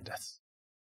justified us.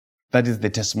 That is the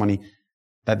testimony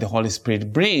that the Holy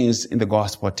Spirit brings in the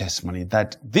gospel testimony,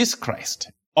 that this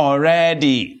Christ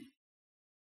already,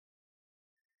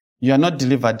 you are not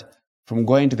delivered from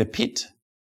going to the pit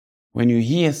when you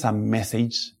hear some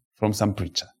message from some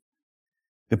preacher.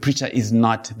 The preacher is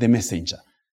not the messenger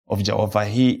of Jehovah.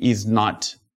 He is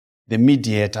not the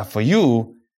mediator for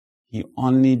you. He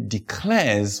only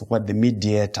declares what the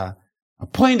mediator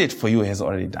appointed for you has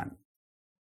already done.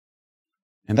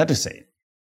 And that is say,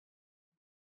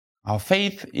 our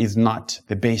faith is not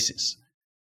the basis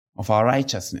of our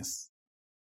righteousness.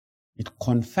 It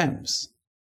confirms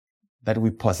that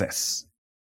we possess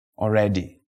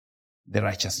already the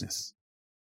righteousness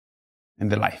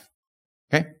and the life.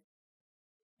 Okay?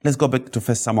 Let's go back to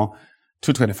 1 Samuel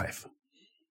 2:25.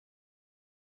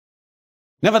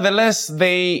 Nevertheless,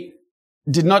 they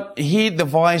did not heed the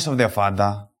voice of their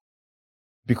father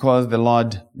because the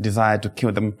Lord desired to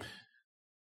kill them.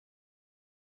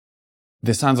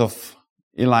 The sons of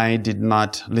Eli did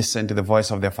not listen to the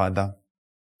voice of their father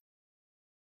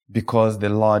because the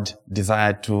Lord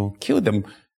desired to kill them.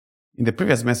 In the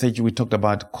previous message, we talked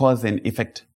about cause and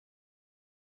effect.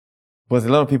 Because a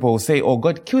lot of people will say, oh,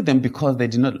 God killed them because they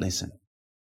did not listen.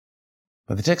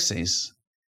 But the text says,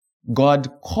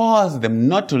 God caused them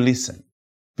not to listen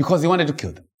because he wanted to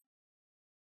kill them.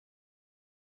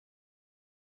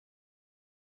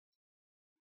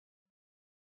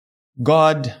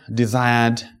 God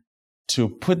desired to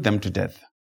put them to death.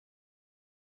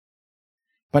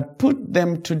 But put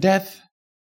them to death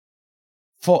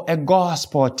for a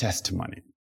gospel testimony.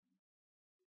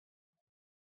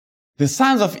 The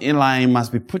sons of Eli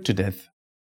must be put to death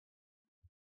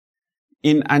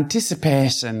in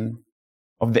anticipation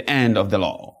of the end of the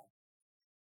law.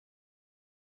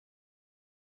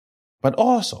 But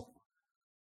also,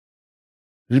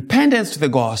 repentance to the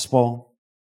gospel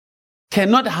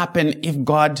cannot happen if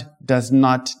God does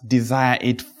not desire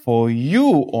it for you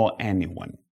or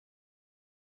anyone.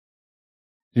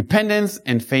 Repentance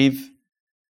and faith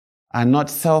are not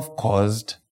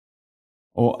self-caused,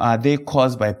 or are they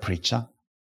caused by a preacher,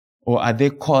 or are they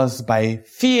caused by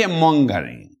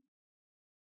fear-mongering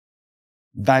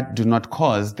that do not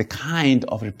cause the kind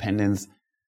of repentance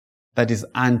that is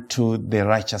unto the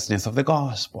righteousness of the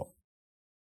gospel.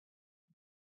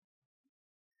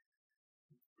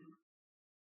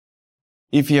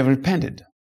 If you have repented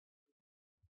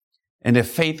and have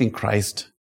faith in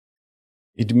Christ,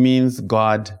 it means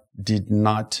God did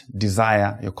not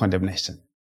desire your condemnation.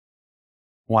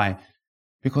 Why?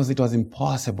 Because it was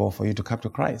impossible for you to come to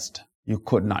Christ. You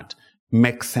could not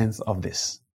make sense of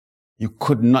this. You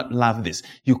could not love this.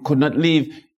 You could not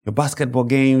leave your basketball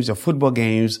games, your football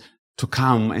games, to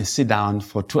come and sit down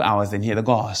for 2 hours and hear the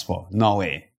gospel. No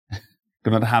way.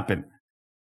 Could not happen.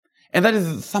 And that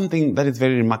is something that is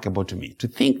very remarkable to me, to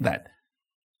think that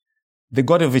the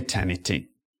God of eternity,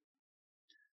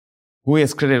 who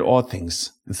has created all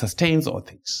things and sustains all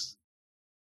things,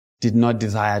 did not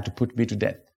desire to put me to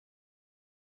death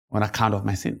on account of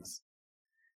my sins.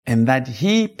 And that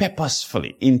he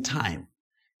purposefully, in time,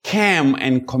 came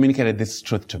and communicated this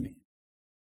truth to me.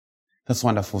 That's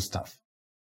wonderful stuff.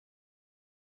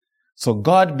 So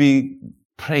God be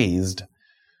praised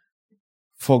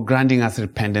for granting us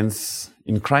repentance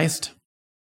in Christ,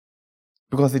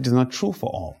 because it is not true for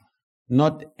all.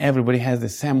 Not everybody has the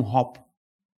same hope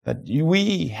that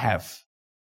we have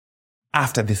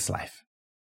after this life.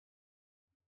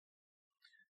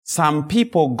 Some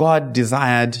people God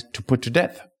desired to put to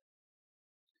death,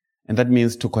 and that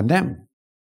means to condemn.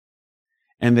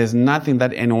 And there's nothing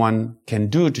that anyone can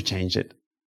do to change it.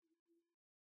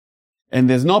 And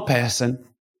there's no person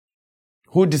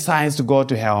who decides to go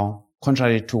to hell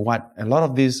contrary to what a lot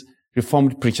of these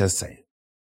Reformed preachers say.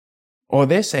 Or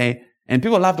they say, and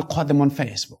people love to quote them on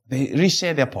Facebook. They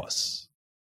reshare their posts.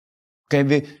 Okay,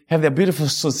 they have their beautiful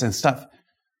suits and stuff.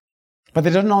 But they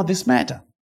don't know this matter.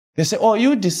 They say, oh,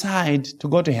 you decide to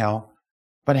go to hell,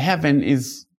 but heaven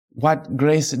is what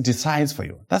grace decides for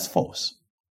you. That's false.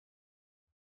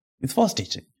 It's false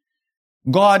teaching.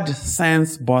 God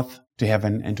sends both to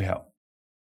heaven and to hell.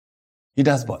 He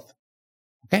does both.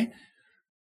 Okay?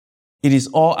 It is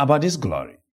all about His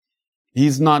glory.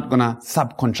 He's not going to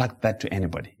subcontract that to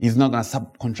anybody. He's not going to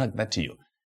subcontract that to you.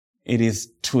 It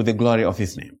is to the glory of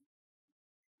His name.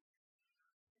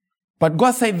 But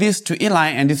God said this to Eli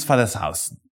and his father's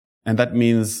house. And that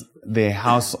means the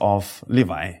house of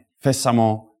Levi. 1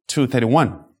 Samuel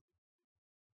 2:31.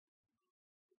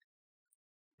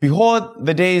 Behold,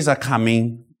 the days are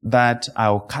coming that I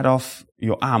will cut off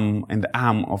your arm and the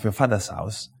arm of your father's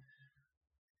house,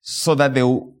 so that there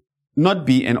will not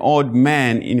be an old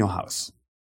man in your house.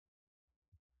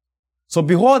 So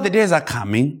behold, the days are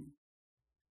coming,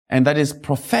 and that is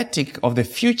prophetic of the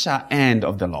future end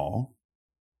of the law.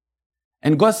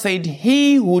 And God said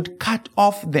He would cut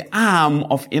off the arm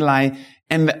of Eli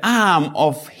and the arm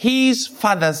of his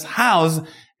father's house,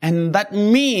 and that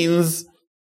means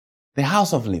the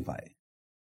house of Levi.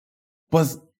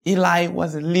 Because Eli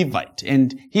was a Levite,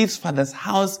 and his father's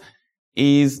house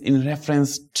is in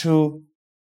reference to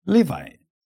Levi.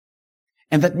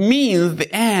 And that means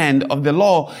the end of the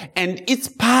law and its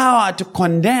power to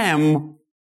condemn.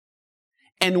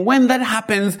 And when that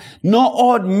happens, no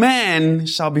old man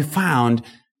shall be found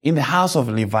in the house of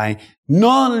Levi,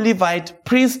 no Levite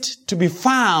priest to be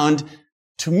found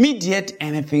to mediate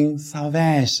anything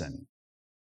salvation.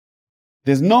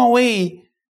 There's no way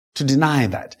to deny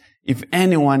that if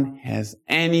anyone has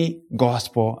any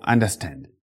gospel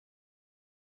understanding.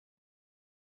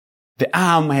 The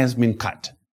arm has been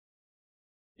cut.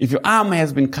 If your arm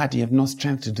has been cut, you have no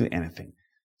strength to do anything.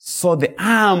 So the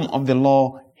arm of the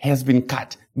law has been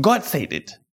cut. God said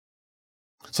it.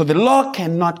 So the law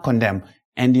cannot condemn,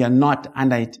 and you are not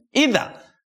under it either,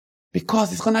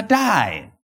 because it's going to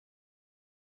die.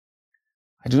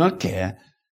 I do not care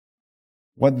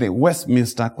what the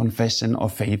Westminster Confession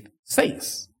of Faith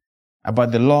says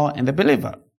about the law and the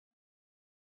believer.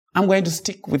 I'm going to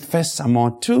stick with 1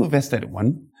 Samuel 2, verse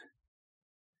 31.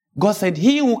 God said,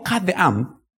 He who cut the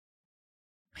arm,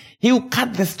 He who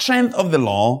cut the strength of the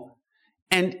law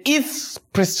and its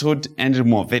priesthood and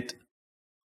remove it.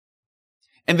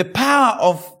 And the power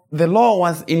of the law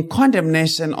was in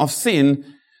condemnation of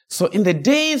sin. So in the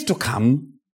days to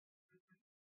come,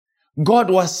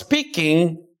 God was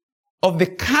speaking of the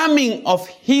coming of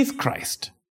His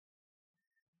Christ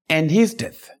and His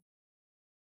death.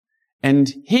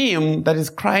 And Him, that is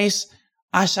Christ,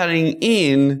 ushering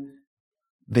in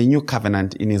the new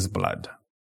covenant in his blood.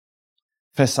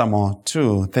 1 Samuel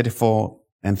 2, 34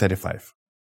 and 35.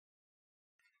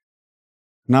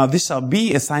 Now this shall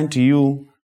be a sign to you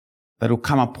that will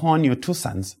come upon your two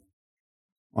sons,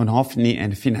 on Hophni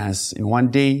and Phinehas. In one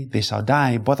day they shall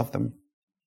die, both of them.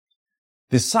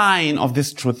 The sign of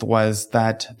this truth was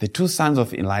that the two sons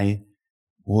of Eli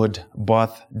would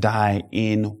both die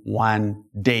in one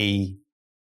day.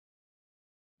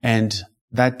 And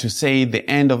that to say the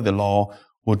end of the law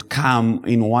would come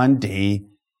in one day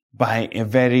by a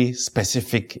very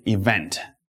specific event.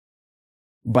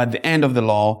 But the end of the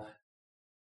law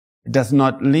does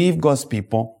not leave God's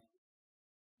people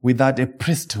without a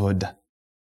priesthood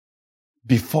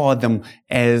before them,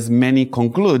 as many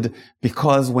conclude,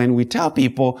 because when we tell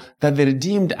people that the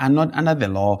redeemed are not under the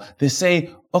law, they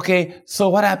say, okay, so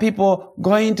what are people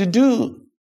going to do?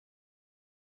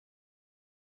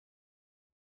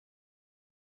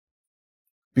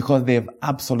 Because they've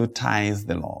absolutized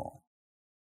the law.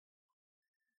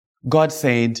 God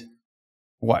said,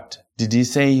 what? Did he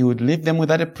say he would leave them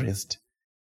without a priest?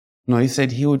 No, he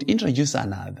said he would introduce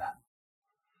another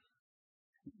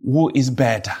who is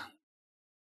better.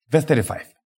 Verse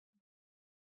 35.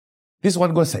 This is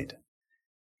what God said.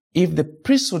 If the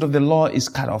priesthood of the law is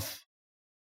cut off,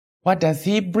 what does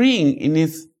he bring in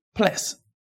his place?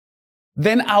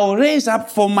 Then I will raise up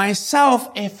for myself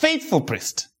a faithful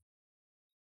priest,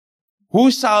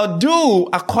 who shall do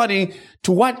according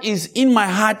to what is in my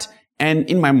heart and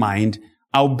in my mind.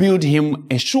 I'll build him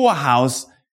a sure house,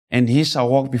 and he shall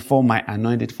walk before my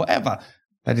anointed forever.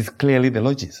 That is clearly the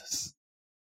Lord Jesus.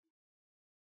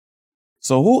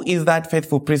 So who is that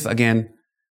faithful priest again,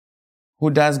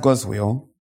 who does God's will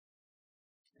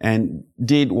and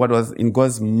did what was in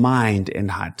God's mind and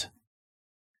heart?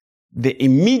 The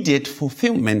immediate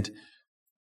fulfillment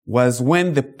was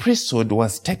when the priesthood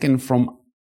was taken from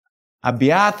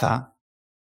Abiathar,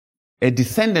 a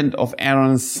descendant of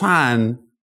Aaron's son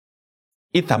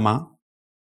Ithamar,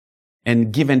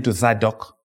 and given to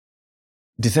Zadok,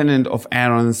 descendant of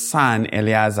Aaron's son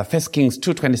Eleazar. 1 Kings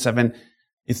 2:27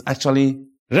 is actually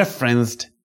referenced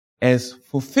as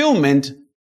fulfillment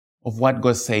of what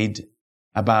God said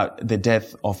about the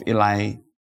death of Eli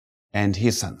and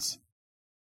his sons.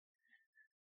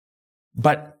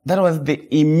 But that was the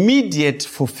immediate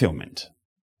fulfillment.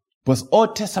 Because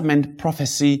Old Testament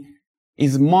prophecy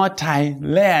is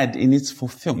multi-layered in its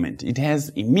fulfillment. It has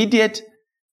immediate,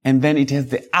 and then it has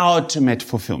the ultimate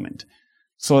fulfillment.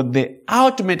 So the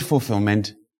ultimate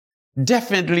fulfillment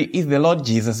definitely is the Lord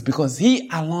Jesus, because he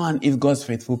alone is God's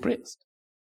faithful priest.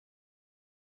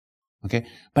 Okay?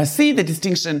 But see the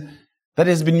distinction that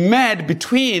has been made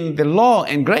between the law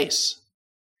and grace.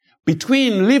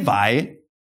 Between Levi,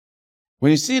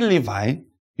 when you see Levi,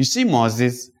 you see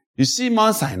Moses, you see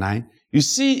Mt Sinai, you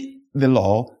see the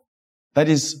law, that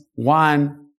is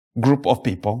one group of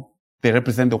people. They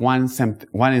represent the one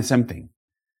and same thing.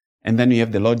 And then you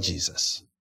have the Lord Jesus.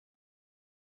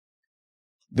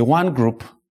 The one group,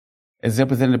 as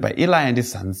represented by Eli and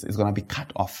his sons, is going to be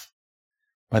cut off.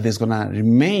 But there's going to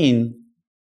remain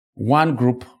one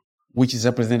group which is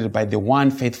represented by the one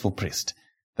faithful priest,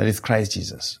 that is Christ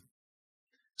Jesus.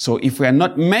 So if we are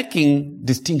not making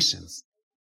distinctions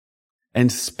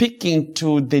and speaking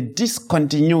to the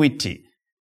discontinuity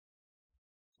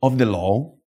of the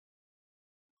law,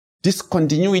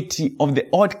 discontinuity of the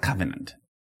old covenant,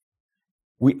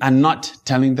 we are not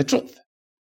telling the truth.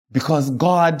 Because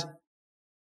God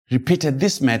repeated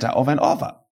this matter over and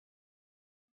over.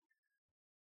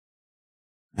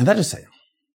 And that is say,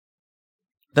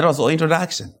 that was all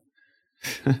introduction.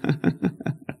 That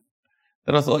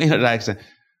was all introduction.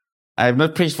 I have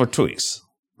not preached for 2 weeks.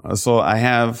 So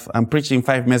I'm preaching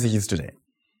 5 messages today.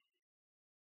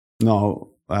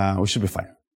 No, we should be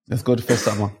fine. Let's go to 1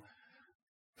 Samuel.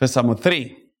 1 Samuel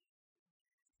 3,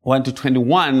 1 to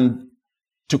 21,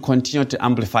 to continue to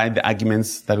amplify the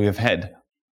arguments that we have had.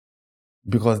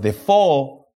 Because they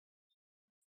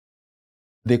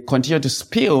continue to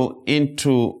spill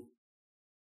into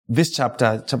this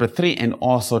chapter 3, and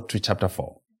also to chapter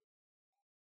 4.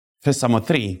 1 Samuel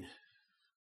 3.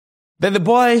 Then the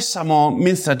boy Samuel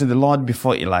ministered to the Lord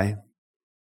before Eli.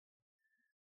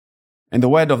 And the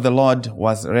word of the Lord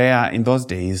was rare in those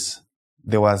days.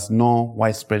 There was no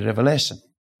widespread revelation.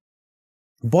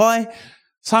 Boy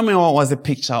Samuel was a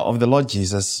picture of the Lord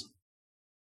Jesus.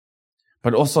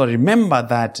 But also remember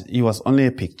that he was only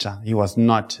a picture. He was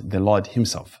not the Lord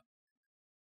himself.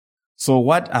 So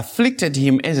what afflicted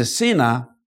him as a sinner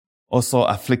also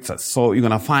afflicts us. So you're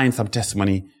going to find some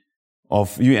testimony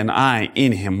of you and I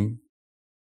in him.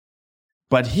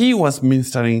 But he was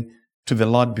ministering to the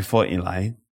Lord before Eli.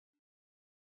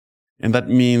 And that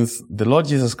means the Lord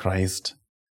Jesus Christ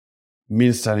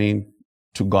ministering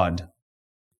to God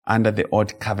under the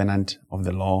old covenant of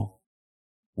the law,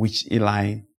 which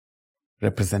Eli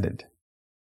represented.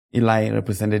 Eli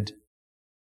represented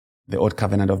the old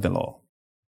covenant of the law.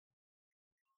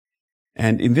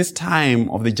 And in this time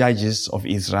of the judges of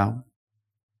Israel,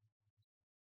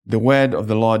 the word of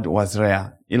the Lord was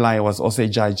rare. Eli was also a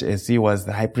judge, as he was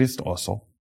the high priest also.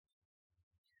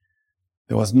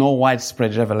 There was no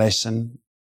widespread revelation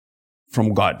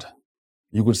from God.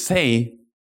 You could say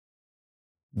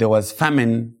there was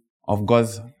famine of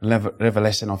God's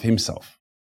revelation of himself.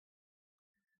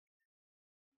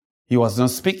 He was not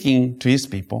speaking to his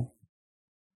people.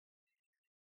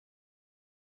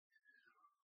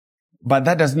 But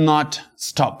that does not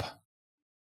stop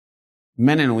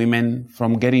men and women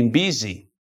from getting busy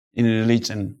in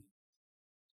religion.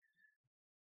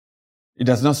 It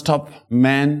does not stop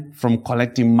men from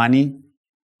collecting money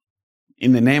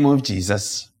in the name of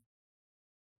Jesus,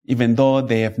 even though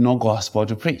they have no gospel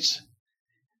to preach.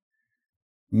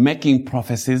 Making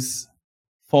prophecies,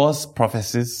 false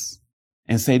prophecies,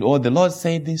 and said, oh, the Lord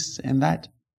said this and that.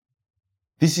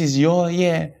 This is your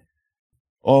year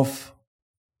of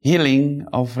healing,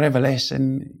 of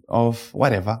revelation, of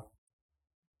whatever.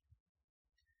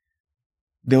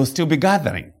 They will still be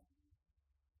gathering.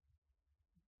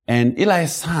 And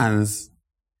Eli's sons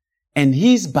and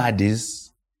his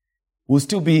buddies will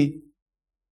still be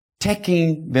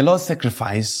taking the Lord's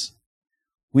sacrifice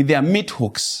with their meat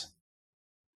hooks.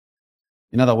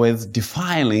 In other words,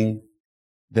 defiling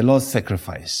the Lord's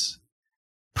sacrifice,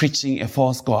 preaching a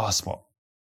false gospel.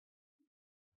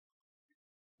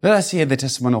 Let us hear the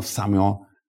testimony of Samuel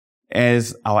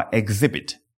as our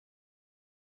exhibit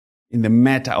in the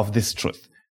matter of this truth,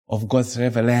 of God's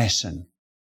revelation.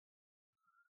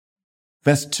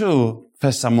 Verse 2,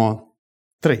 1 Samuel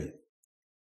 3.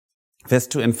 Verse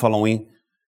 2 and following.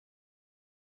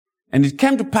 And it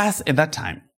came to pass at that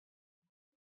time,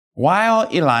 while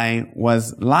Eli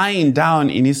was lying down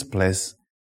in his place,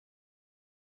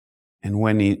 and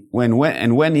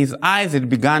when his eyes had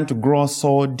begun to grow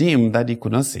so dim that he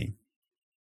could not see,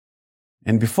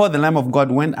 and before the Lamb of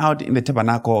God went out in the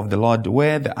tabernacle of the Lord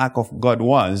where the ark of God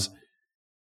was,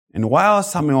 and while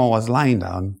Samuel was lying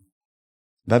down,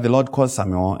 that the Lord called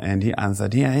Samuel, and he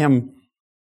answered, Here I am.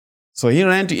 So he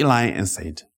ran to Eli and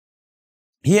said,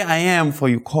 Here I am, for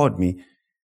you called me.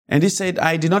 And he said,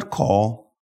 I did not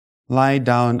call. Lie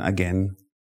down again.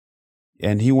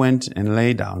 And he went and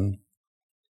lay down.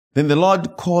 Then the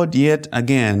Lord called yet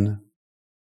again,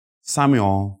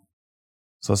 Samuel.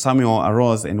 So Samuel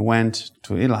arose and went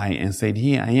to Eli and said,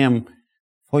 Here I am,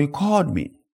 for you called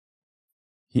me.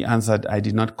 He answered, I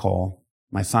did not call.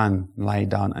 My son, lie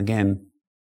down again.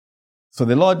 So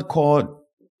the Lord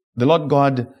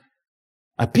God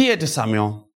appeared to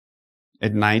Samuel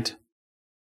at night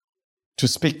to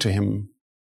speak to him.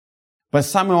 But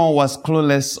Samuel was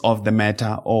clueless of the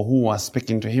matter or who was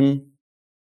speaking to him.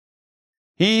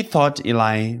 He thought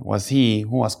Eli was he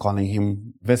who was calling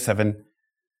him. Verse 7.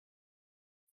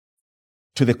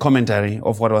 To the commentary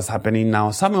of what was happening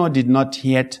now. Samuel did not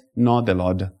yet know the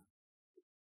Lord,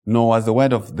 nor was the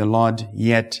word of the Lord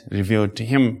yet revealed to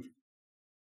him.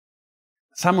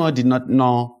 Samuel did not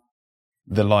know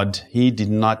the Lord. He did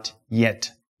not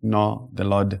yet know the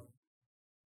Lord.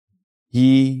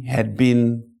 He had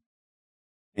been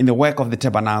in the work of the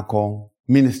tabernacle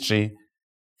ministry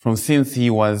from since he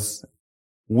was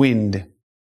weaned.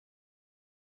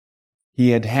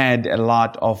 He had had a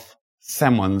lot of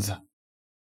sermons.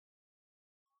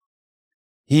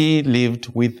 He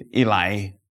lived with Eli,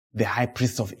 the high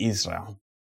priest of Israel.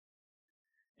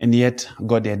 And yet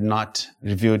God had not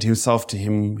revealed himself to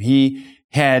him. He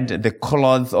had the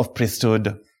clothes of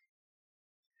priesthood.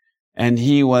 And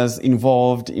he was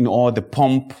involved in all the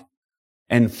pomp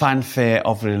and fanfare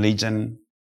of religion.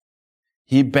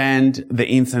 He burned the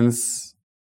incense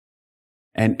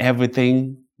and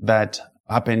everything that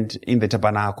happened in the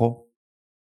tabernacle.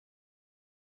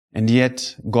 And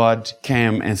yet God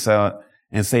came and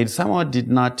said, Samuel did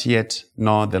not yet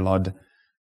know the Lord,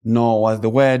 nor was the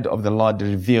word of the Lord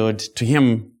revealed to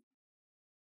him.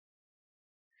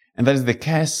 And that is the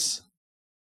case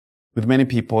with many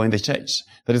people in the church.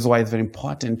 That is why it's very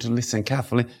important to listen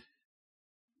carefully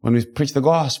when we preach the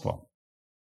gospel.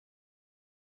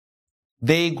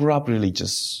 They grew up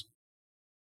religious.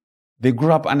 They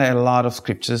grew up under a lot of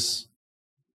scriptures.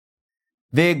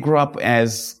 They grew up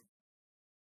as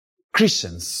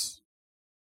Christians,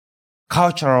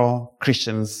 cultural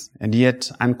Christians, and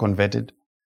yet unconverted,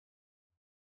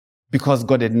 because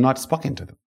God had not spoken to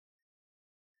them.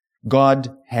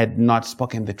 God had not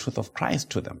spoken the truth of Christ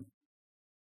to them.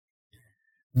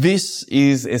 This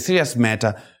is a serious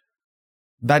matter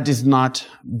that is not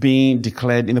being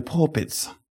declared in the pulpits,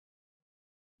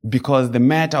 because the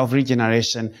matter of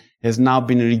regeneration has now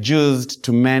been reduced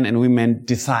to men and women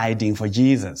deciding for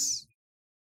Jesus.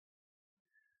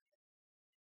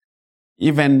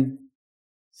 Even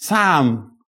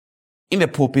some in the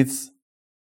pulpits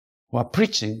who are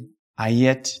preaching are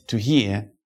yet to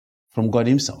hear from God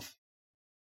himself.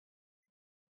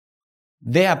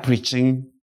 They are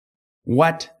preaching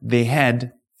what they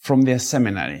heard from their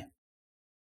seminary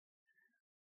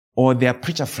or their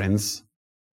preacher friends,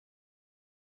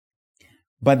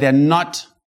 but they're not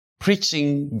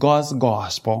preaching God's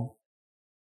gospel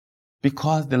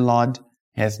because the Lord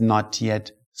has not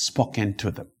yet spoken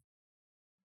to them.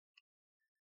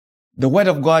 The word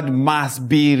of God must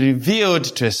be revealed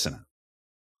to a sinner.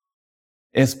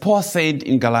 As Paul said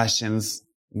in Galatians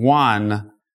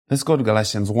 1, let's go to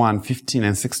Galatians 1, 15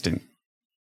 and 16.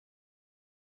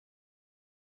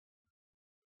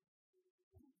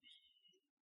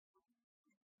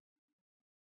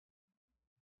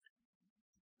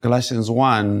 Galatians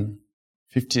 1,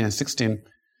 15 and 16.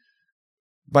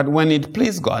 But when it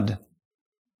pleased God,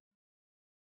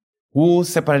 who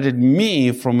separated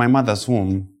me from my mother's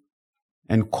womb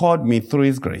and called me through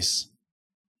his grace,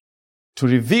 to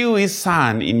reveal his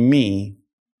Son in me,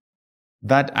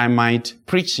 that I might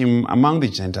preach him among the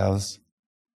Gentiles,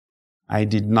 I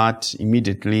did not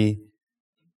immediately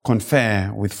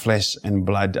confer with flesh and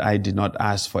blood. I did not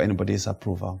ask for anybody's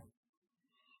approval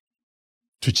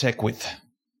to check with.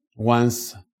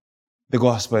 Once the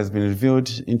gospel has been revealed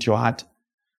into your heart,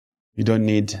 you don't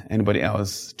need anybody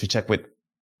else to check with.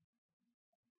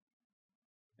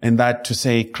 And that to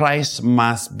say Christ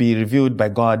must be revealed by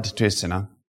God to a sinner.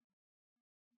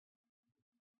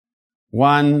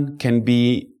 One can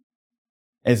be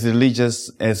as religious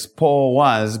as Paul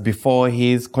was before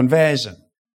his conversion.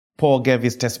 Paul gave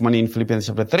his testimony in Philippians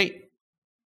chapter 3.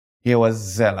 He was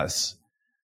zealous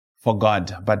for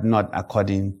God, but not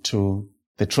according to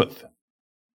the truth.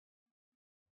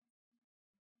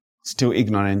 Still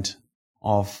ignorant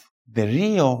of the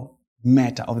real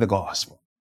matter of the gospel.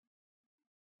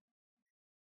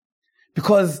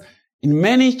 Because in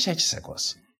many church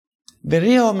circles, the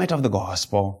real matter of the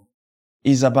gospel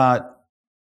is about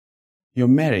your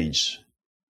marriage.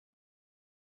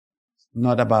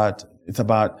 It's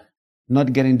about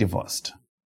not getting divorced.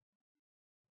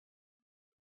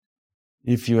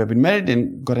 If you have been married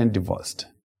and gotten divorced,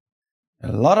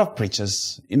 a lot of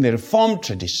preachers in the Reformed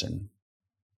tradition,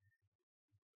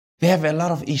 they have a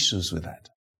lot of issues with that.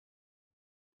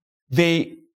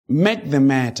 They make the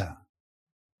matter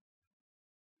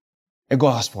a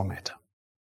gospel matter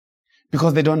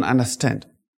because they don't understand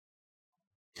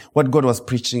what God was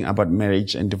preaching about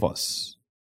marriage and divorce.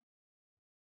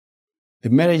 The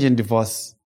marriage and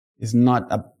divorce is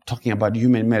not talking about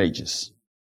human marriages.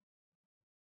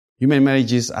 Human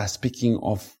marriages are speaking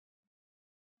of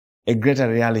a greater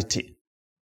reality.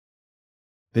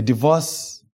 The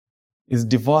divorce is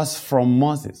divorce from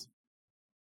Moses.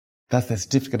 That's the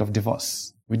certificate of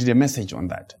divorce. We did a message on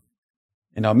that.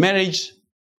 And our marriage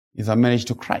is our marriage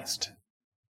to Christ.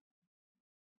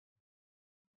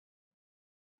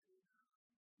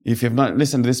 If you have not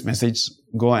listened to this message,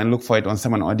 go and look for it on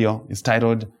Sermon Audio. It's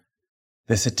titled,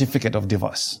 The Certificate of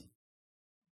Divorce.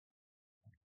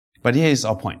 But here is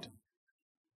our point.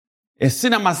 A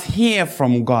sinner must hear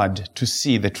from God to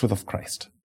see the truth of Christ.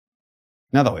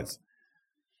 In other words,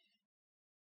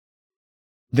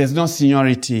 there's no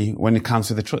seniority when it comes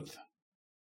to the truth.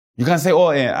 You can't say,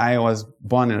 I was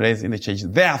born and raised in the church,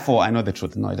 therefore I know the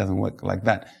truth. No, it doesn't work like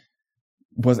that.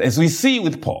 Because as we see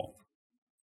with Paul,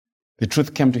 the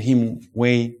truth came to him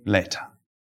way later.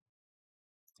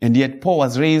 And yet Paul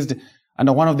was raised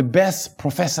under one of the best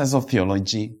professors of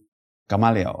theology,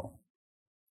 Gamaliel.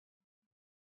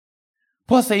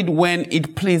 Paul said, when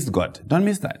it pleased God. Don't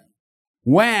miss that.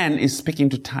 When is speaking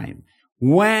to time.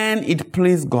 When it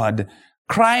pleased God,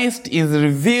 Christ is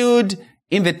revealed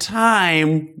in the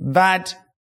time that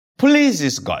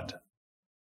pleases God.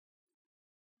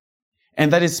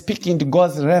 And that is speaking to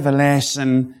God's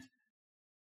revelation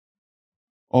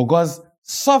or God's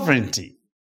sovereignty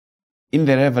in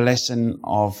the revelation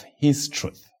of his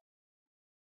truth.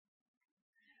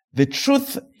 The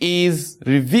truth is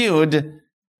revealed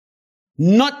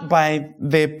not by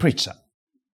the preacher,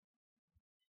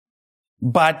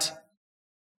 but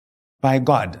by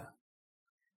God.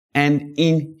 And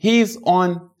in his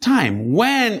own time,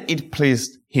 when it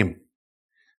pleased him,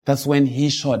 that's when he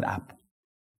showed up.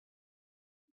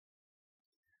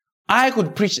 I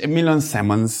could preach 1,000,000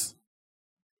 sermons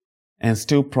and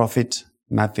still profit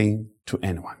nothing to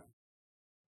anyone.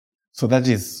 So that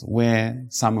is where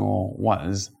Samuel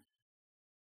was.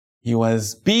 He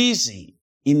was busy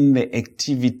in the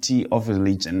activity of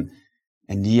religion,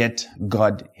 and yet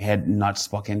God had not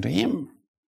spoken to him.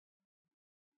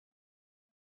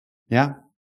 Yeah?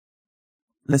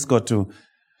 Let's go to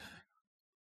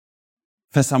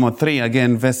 1 Samuel 3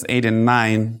 again, verse 8 and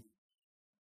 9.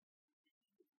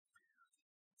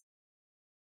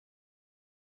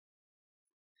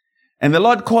 And the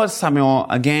Lord called Samuel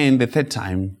again the third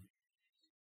time.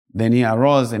 Then he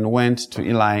arose and went to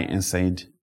Eli and said,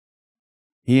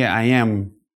 Here I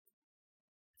am,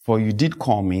 for you did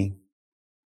call me.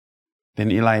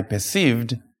 Then Eli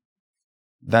perceived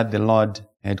that the Lord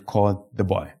had called the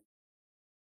boy.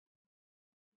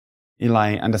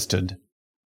 Eli understood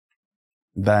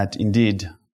that indeed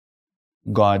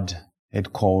God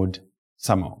had called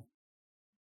Samuel.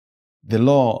 The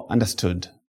law understood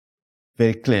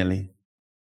very clearly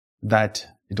that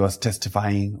it was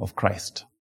testifying of Christ.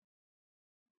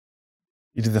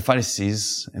 It is the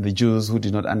Pharisees and the Jews who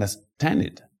did not understand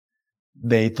it.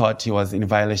 They thought he was in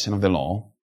violation of the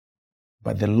law,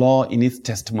 but the law in its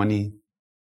testimony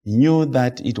knew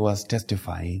that it was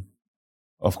testifying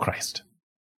of Christ.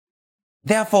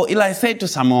 Therefore, Eli said to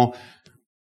Samuel,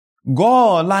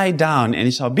 Go lie down, and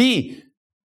it shall be,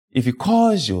 if he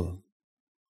calls you,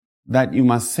 that you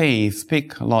must say,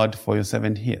 Speak, Lord, for your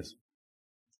servant hears.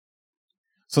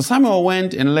 So Samuel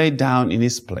went and lay down in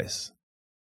his place.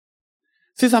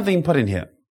 See something important here.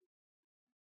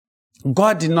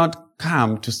 God did not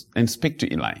come and speak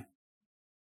to Eli.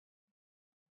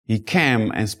 He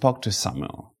came and spoke to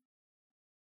Samuel.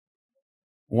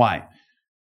 Why?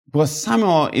 Because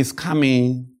Samuel is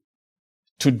coming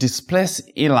to displace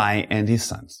Eli and his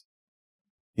sons.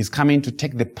 He's coming to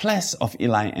take the place of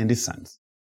Eli and his sons.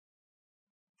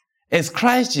 As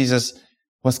Christ Jesus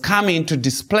was coming to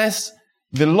displace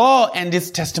the law and its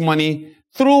testimony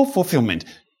through fulfillment.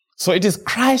 So it is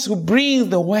Christ who brings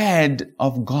the word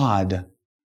of God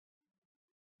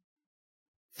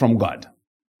from God,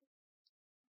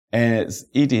 as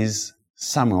it is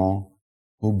Samuel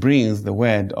who brings the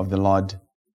word of the Lord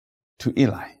to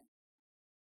Eli.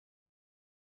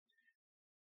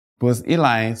 Because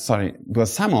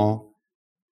Samuel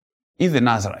is the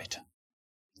Nazarite,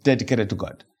 dedicated to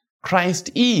God. Christ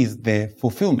is the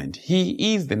fulfillment.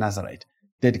 He is the Nazarite,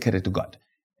 dedicated to God.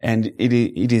 And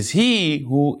it is he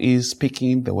who is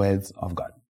speaking the words of God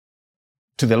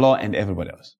to the law and everybody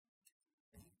else.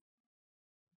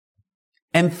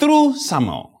 And through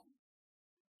Samuel,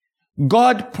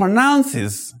 God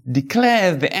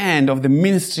declares the end of the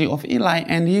ministry of Eli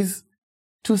and his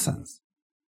two sons.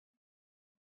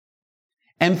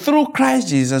 And through Christ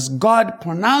Jesus, God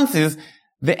pronounces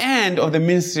the end of the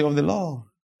ministry of the law.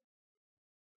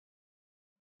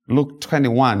 Luke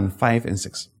 21, 5 and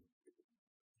 6.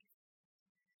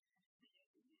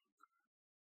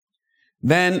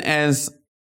 Then as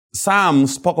Psalm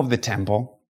spoke of the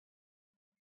temple,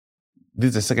 this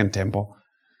is the second temple,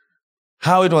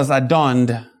 how it was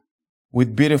adorned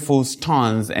with beautiful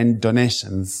stones and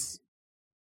donations.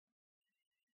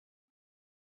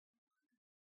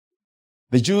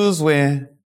 The Jews were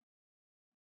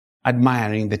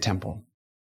admiring the temple.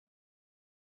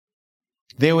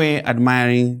 They were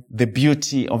admiring the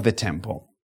beauty of the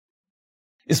temple,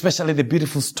 especially the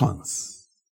beautiful stones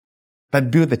that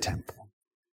built the temple,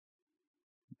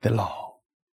 the law.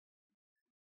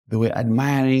 They were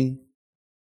admiring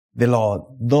the Lord.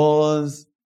 Those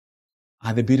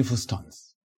are the beautiful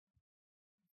stones.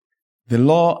 The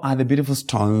law are the beautiful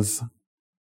stones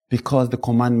because the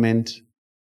commandment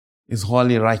is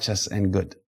holy, righteous, and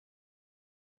good.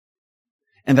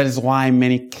 And that is why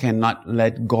many cannot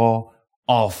let go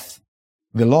of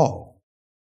the law,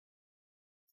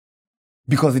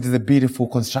 because it is a beautiful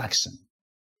construction.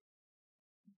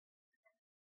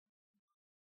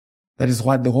 That is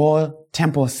what the whole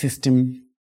temple system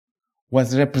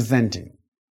was representing.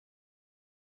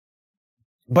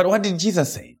 But what did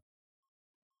Jesus say?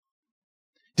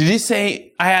 Did he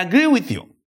say, I agree with you?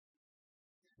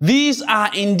 These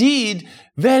are indeed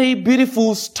very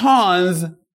beautiful stones,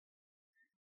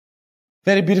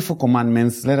 very beautiful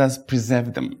commandments. Let us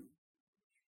preserve them.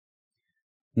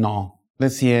 No.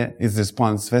 Let's hear his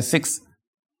response. Verse 6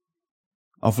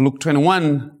 of Luke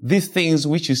 21. These things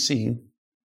which you see,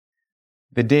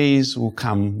 the days will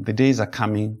come, the days are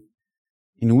coming,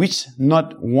 in which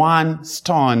not one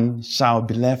stone shall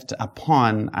be left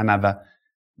upon another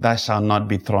that shall not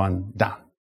be thrown down.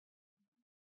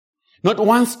 Not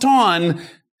one stone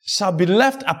shall be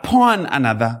left upon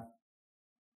another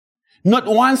Not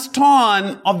one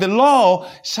stone of the law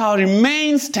shall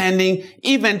remain standing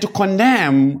even to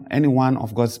condemn any one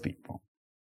of God's people.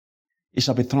 It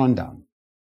shall be thrown down.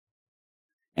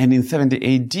 And in 70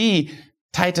 AD,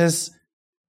 Titus,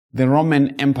 the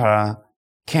Roman emperor,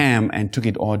 came and took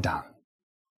it all down.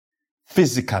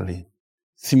 Physically,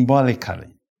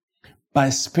 symbolically,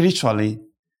 but spiritually,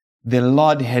 the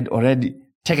Lord had already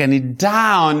taken it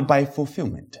down by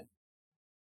fulfillment.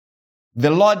 The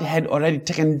Lord had already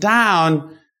taken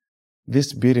down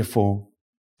this beautiful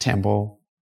temple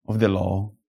of the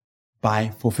law by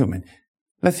fulfillment.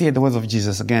 Let's hear the words of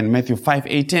Jesus again, Matthew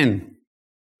 5:18.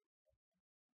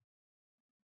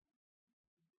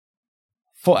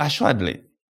 For assuredly,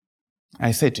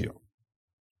 I say to you,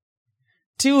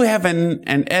 till heaven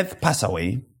and earth pass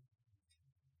away,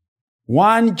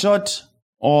 one jot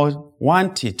or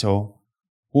one tittle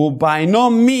will by no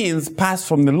means pass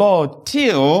from the law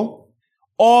till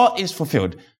all is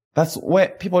fulfilled. That's where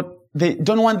people, they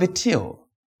don't want the till.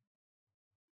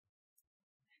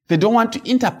 They don't want to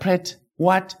interpret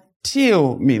what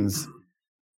till means.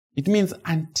 It means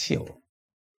until.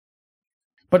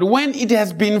 But when it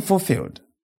has been fulfilled,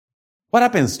 what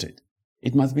happens to it?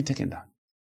 It must be taken down.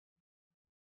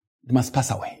 It must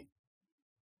pass away.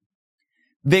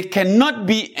 There cannot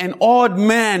be an old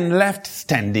man left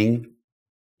standing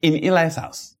in Eli's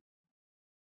house.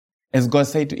 As God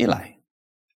said to Eli.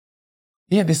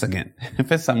 Hear this again.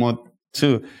 1 Samuel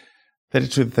 2,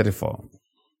 32-34.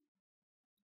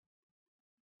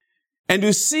 And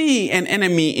you see an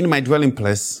enemy in my dwelling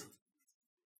place,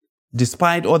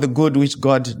 despite all the good which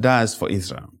God does for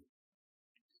Israel.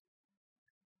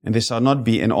 And there shall not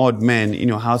be an old man in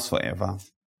your house forever.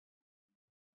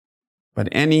 But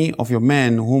any of your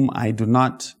men whom I do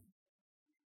not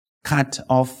cut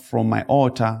off from my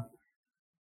altar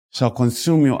shall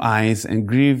consume your eyes and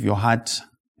grieve your heart,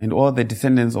 and all the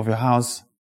descendants of your house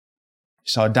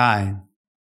shall die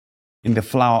in the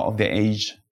flower of their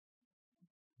age.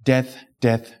 Death,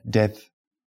 death, death.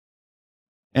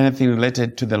 Anything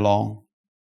related to the law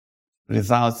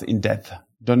results in death.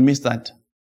 Don't miss that.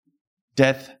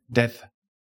 Death, death.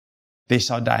 They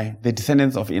shall die. The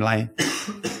descendants of Eli,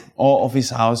 all of his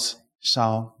house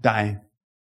shall die,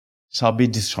 shall be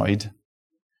destroyed,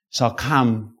 shall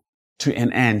come to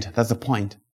an end. That's the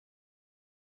point.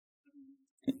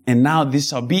 And now this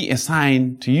shall be a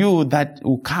sign to you that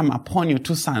will come upon your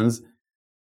two sons,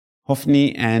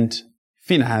 Hophni and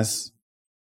Phinehas.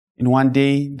 In one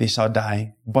day they shall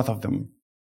die, both of them.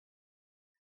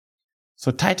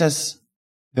 So Titus,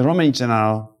 the Roman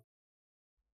general,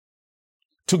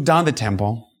 took down the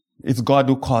temple. It's God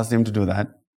who caused him to do that.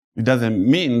 It doesn't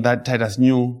mean that Titus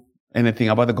knew anything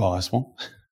about the gospel.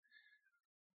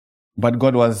 But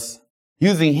God was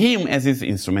using him as his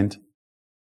instrument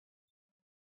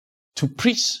to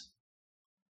preach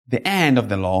the end of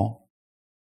the law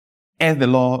as the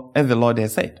Lord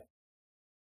has said.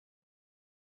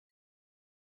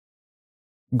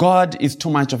 God is too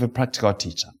much of a practical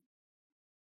teacher.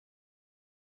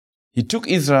 He took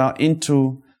Israel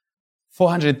into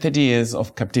 430 years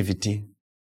of captivity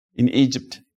in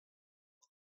Egypt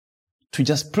to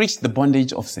just preach the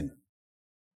bondage of sin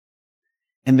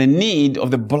and the need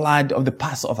of the blood of the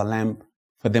Passover lamb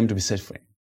for them to be set free.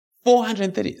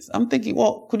 430 years. I'm thinking,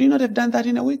 well, could you not have done that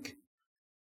in a week?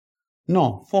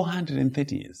 No,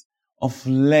 430 years of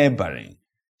laboring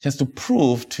just to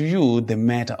prove to you the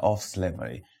matter of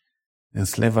slavery. And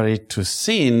slavery to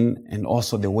sin and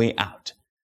also the way out.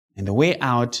 And the way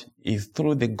out is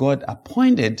through the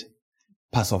God-appointed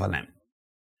Passover lamb.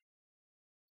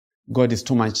 God is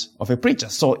too much of a preacher.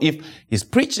 So if he's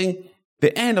preaching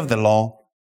the end of the law,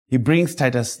 he brings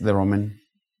Titus the Roman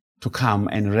to come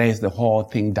and raise the whole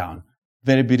thing down.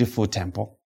 Very beautiful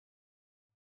temple.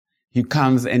 He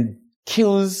comes and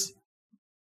kills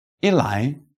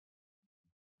Eli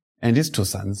and his two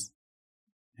sons,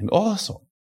 and also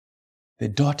the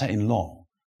daughter-in-law.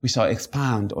 We shall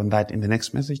expound on that in the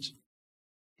next message.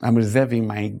 I'm reserving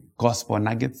my gospel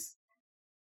nuggets.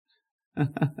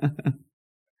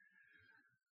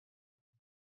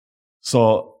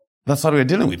 So that's what we're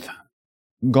dealing with.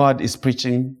 God is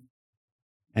preaching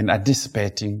and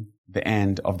anticipating the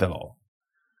end of the law.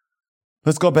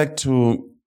 Let's go back to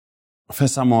 1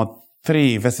 Samuel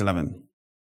 3, verse 11.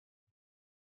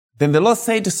 Then the Lord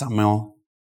said to Samuel,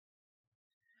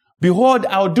 behold,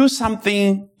 I'll do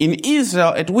something in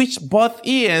Israel at which both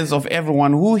ears of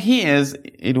everyone who hears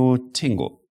it will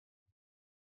tingle.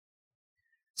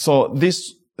 So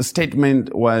this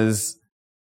statement was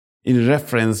in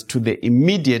reference to the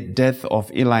immediate death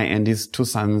of Eli and his two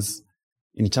sons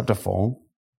in chapter 4.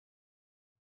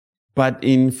 But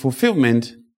in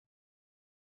fulfillment,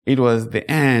 it was the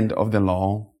end of the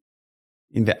law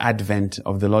in the advent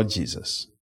of the Lord Jesus.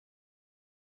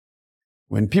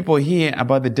 When people hear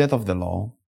about the death of the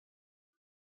law,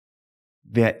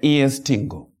 their ears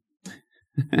tingle.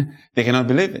 They cannot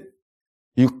believe it.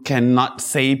 You cannot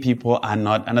say people are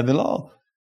not under the law.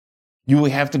 You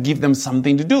have to give them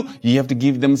something to do. You have to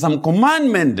give them some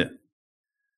commandment.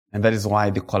 And that is why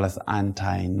they call us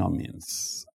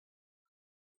anti-nomians.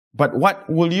 But what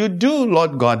will you do,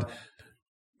 Lord God?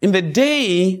 In the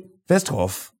day, verse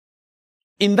 12,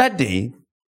 in that day,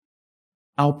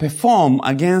 I'll perform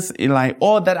against Eli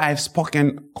all that I have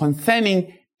spoken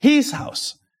concerning his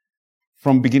house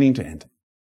from beginning to end.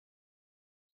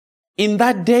 In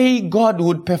that day, God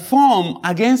would perform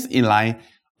against Eli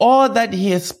all that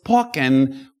he has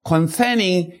spoken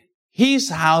concerning his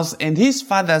house and his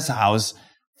father's house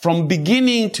from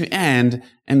beginning to end,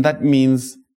 and that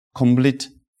means complete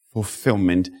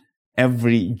fulfillment.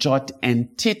 Every jot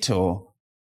and tittle,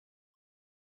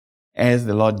 as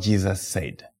the Lord Jesus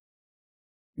said,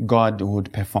 God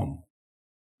would perform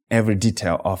every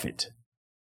detail of it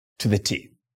to the T.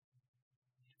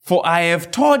 For I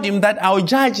have told him that I will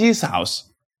judge his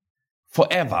house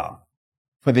forever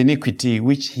for the iniquity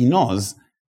which he knows,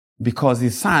 because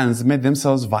his sons made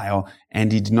themselves vile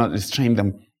and he did not restrain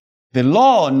them. The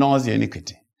law knows your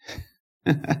iniquity.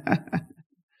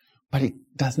 But it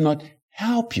does not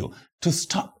help you to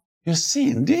stop your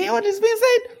sin. Do you hear what is being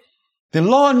said? The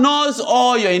law knows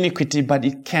all your iniquity, but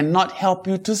it cannot help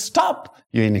you to stop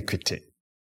your iniquity.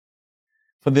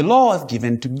 For the law was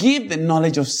given to give the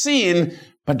knowledge of sin,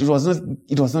 but it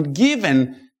was not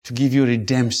given to give you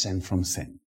redemption from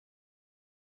sin.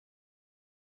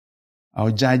 I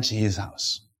will judge his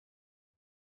house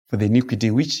for the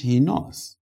iniquity which he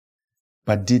knows,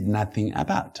 but did nothing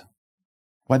about.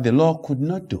 What the law could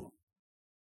not do,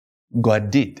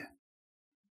 God did.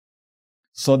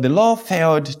 So the law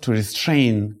failed to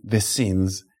restrain the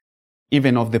sins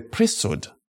even of the priesthood.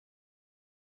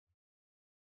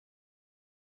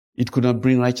 It could not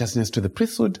bring righteousness to the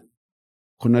priesthood,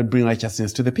 could not bring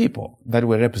righteousness to the people that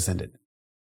were represented.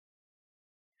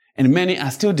 And many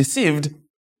are still deceived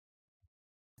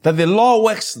that the law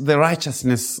works the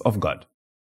righteousness of God.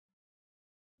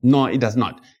 No, it does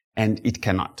not, and it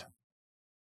cannot.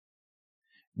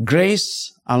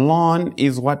 Grace alone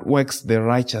is what works the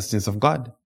righteousness of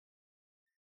God.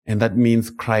 And that means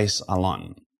Christ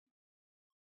alone.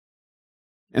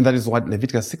 And that is what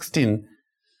Leviticus 16,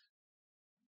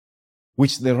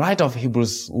 which the writer of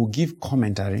Hebrews will give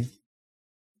commentary,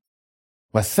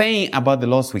 was saying about the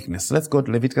law's weakness. Let's go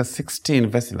to Leviticus 16,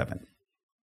 verse 11.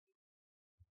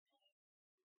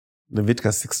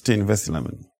 Leviticus 16, verse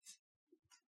 11.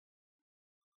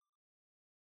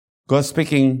 God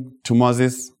speaking to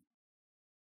Moses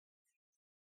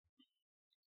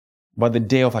about the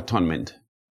Day of Atonement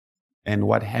and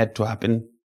what had to happen.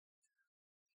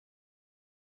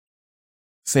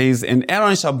 Says, and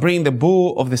Aaron shall bring the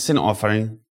bull of the sin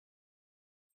offering,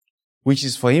 which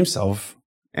is for himself,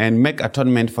 and make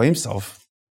atonement for himself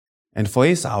and for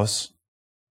his house,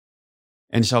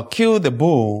 and shall kill the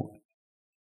bull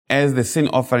as the sin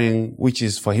offering which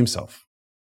is for himself.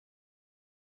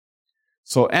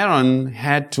 So Aaron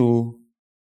had to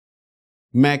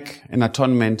make an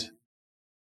atonement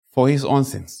for his own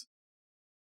sins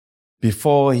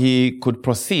before he could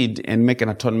proceed and make an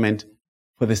atonement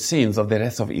for the sins of the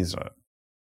rest of Israel.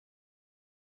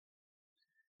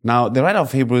 Now, the writer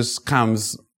of Hebrews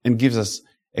comes and gives us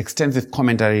extensive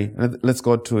commentary. Let's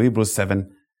go to Hebrews 7,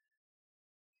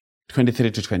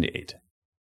 23 to 28.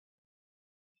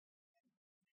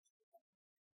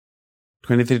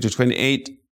 23 to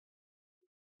 28.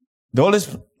 The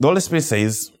Holy Spirit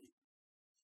says,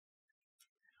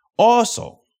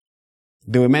 also,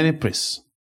 there were many priests,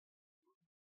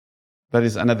 that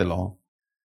is under the law,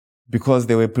 because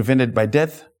they were prevented by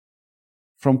death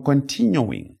from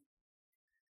continuing.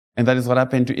 And that is what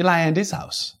happened to Eli and his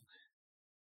house.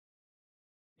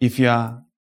 If you are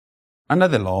under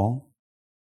the law,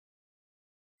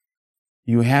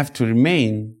 you have to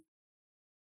remain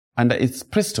under its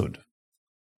priesthood.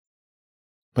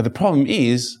 But the problem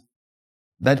is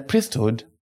that priesthood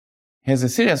has a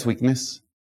serious weakness.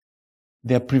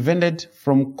 They are prevented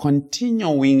from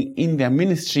continuing in their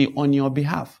ministry on your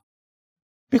behalf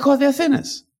because they are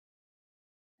sinners.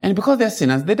 And because they are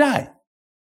sinners, they die.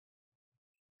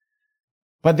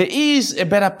 But there is a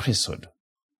better priesthood,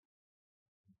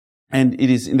 and it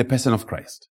is in the person of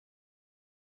Christ.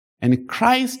 And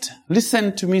Christ,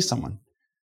 listen to me, someone,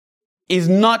 is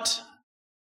not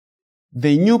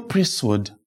the new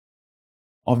priesthood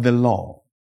of the law.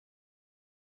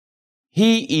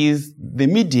 He is the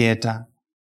mediator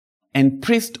and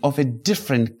priest of a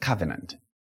different covenant.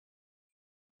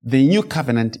 The new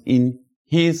covenant in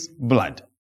his blood.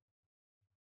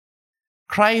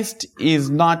 Christ is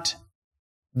not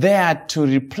there to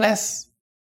replace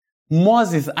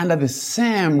Moses under the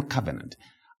same covenant,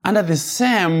 under the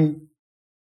same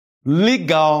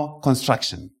legal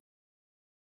construction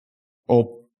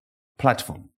or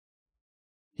platform.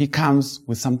 He comes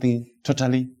with something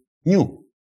totally new.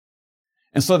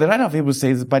 And so the writer of Hebrews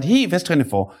says, but he, verse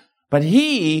 24, but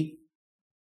he,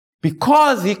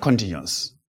 because he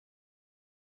continues,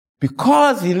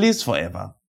 because he lives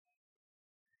forever,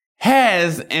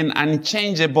 has an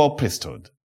unchangeable priesthood.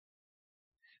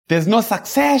 There's no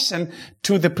succession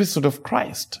to the priesthood of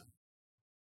Christ.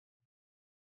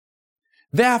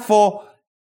 Therefore,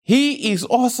 he is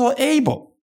also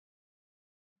able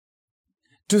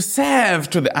to serve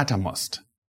to the uttermost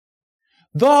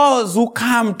those who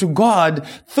come to God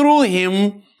through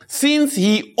him, since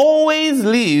he always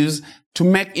lives to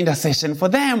make intercession for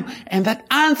them. And that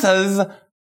answers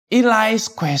Eli's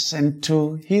question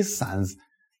to his sons.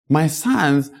 My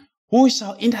sons, who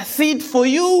shall intercede for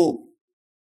you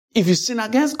if you sin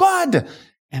against God?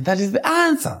 And that is the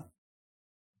answer.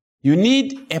 You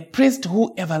need a priest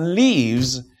who ever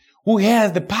lives, who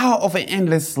has the power of an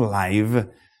endless life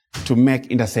to make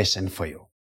intercession for you.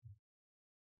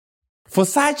 For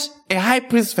such a high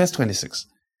priest, verse 26,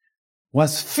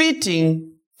 was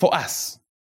fitting for us,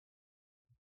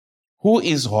 who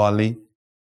is holy,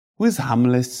 who is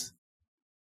harmless,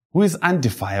 who is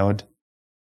undefiled.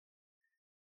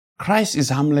 Christ is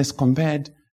harmless compared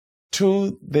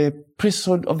to the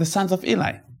priesthood of the sons of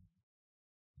Eli.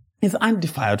 He's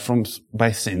undefiled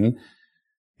by sin.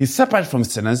 He's separate from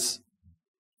sinners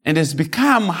and has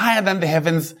become higher than the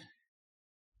heavens.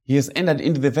 He has entered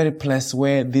into the very place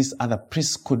where these other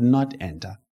priests could not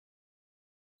enter.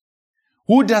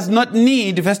 Who does not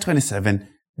need, verse 27,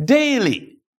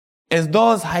 daily, as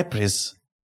those high priests,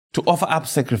 to offer up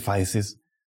sacrifices,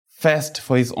 first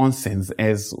for his own sins,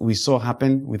 as we saw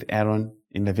happen with Aaron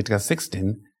in Leviticus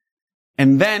 16,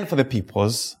 and then for the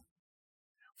people's.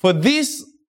 For this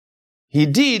he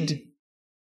did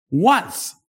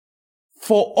once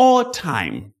for all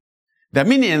time. The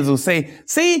Arminians will say,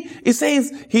 see, it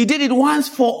says he did it once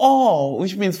for all,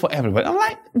 which means for everybody. I'm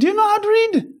like, do you know how to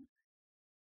read?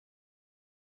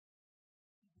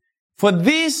 For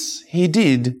this he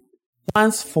did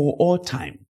once for all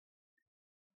time.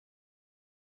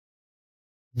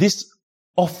 This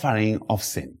offering of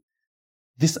sin,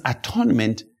 this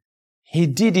atonement, he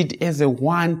did it as a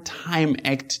one-time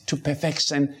act to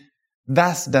perfection,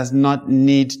 thus does not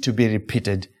need to be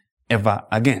repeated ever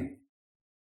again.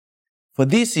 For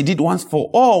this he did once for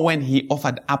all when he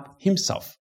offered up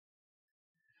himself.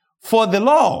 For the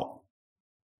law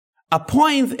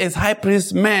appoints as high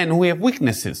priests men who have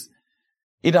weaknesses.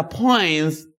 It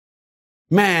appoints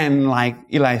men like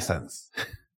Eli's sons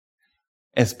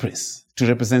as priests to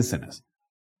represent sinners.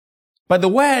 But the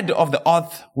word of the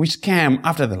oath which came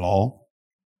after the law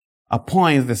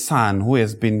appoints the Son who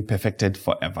has been perfected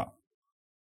forever.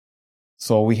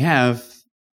 So we have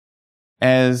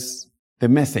as the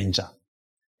messenger,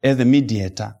 as the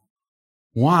mediator,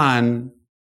 one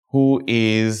who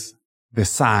is the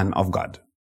Son of God.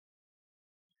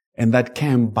 And that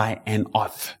came by an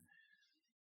oath.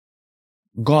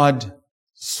 God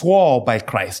swore by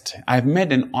Christ, I've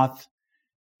made an oath.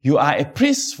 You are a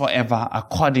priest forever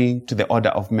according to the order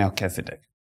of Melchizedek.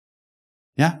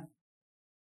 Yeah?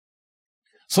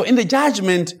 So in the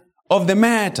judgment of the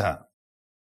matter,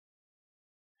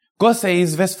 God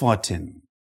says, verse 14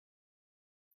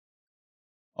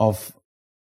 of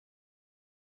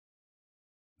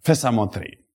 1 Samuel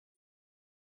 3.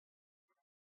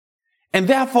 And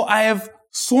therefore I have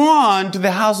sworn to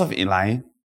the house of Eli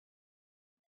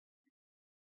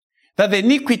that the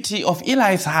iniquity of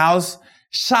Eli's house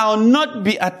shall not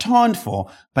be atoned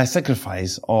for by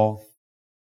sacrifice or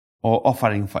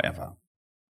offering forever.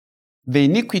 The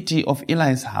iniquity of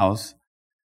Eli's house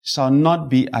shall not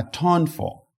be atoned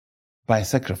for by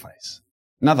sacrifice.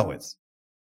 In other words,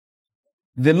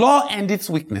 the law and its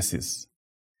weaknesses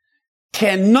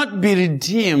cannot be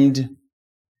redeemed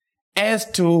as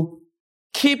to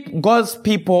keep God's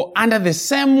people under the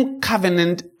same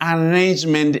covenant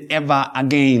arrangement ever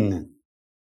again.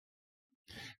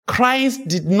 Christ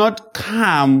did not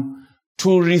come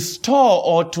to restore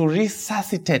or to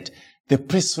resuscitate the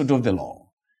priesthood of the law.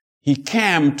 He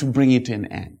came to bring it to an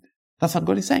end. That's what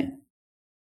God is saying.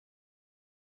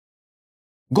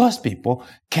 God's people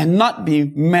cannot be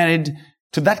married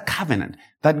to that covenant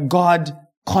that God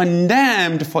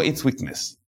condemned for its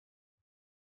weakness.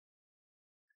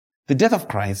 The death of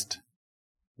Christ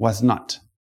was not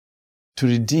to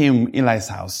redeem Eli's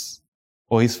house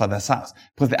or his father's house.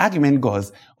 Because the argument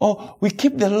goes, oh, we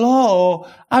keep the law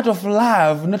out of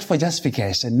love, not for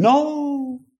justification.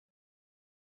 No.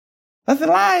 That's a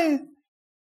lie.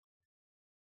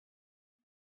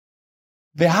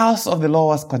 The house of the law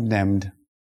was condemned.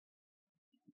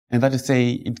 And that is to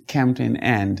say, it came to an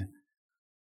end.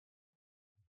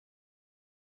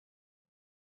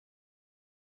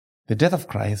 The death of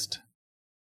Christ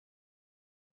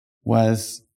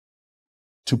was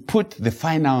to put the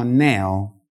final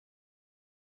nail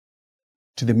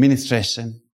to the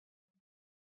ministration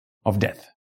of death,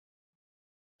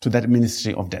 to that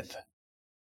ministry of death.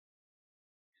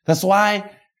 That's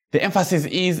why the emphasis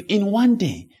is in one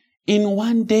day. In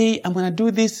one day, I'm going to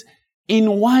do this.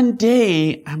 In one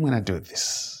day, I'm going to do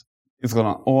this. It's going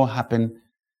to all happen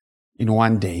in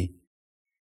one day.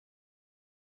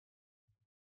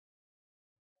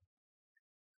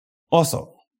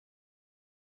 Also,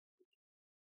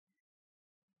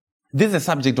 this is a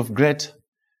subject of great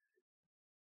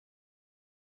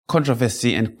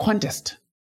controversy and contest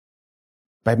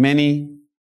by many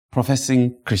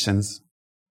professing Christians,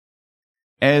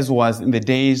 as was in the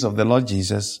days of the Lord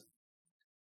Jesus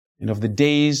and of the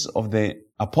days of the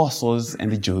apostles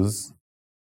and the Jews,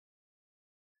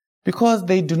 because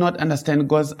they do not understand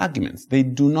God's arguments. They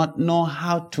do not know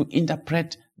how to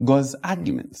interpret God's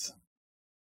arguments.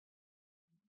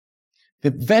 The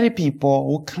very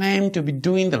people who claim to be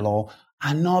doing the law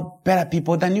are not better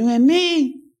people than you and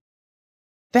me.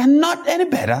 They're not any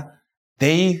better.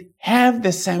 They have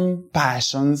the same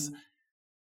passions.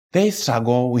 They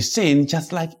struggle with sin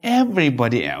just like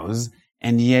everybody else.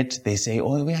 And yet they say,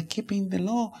 oh, we are keeping the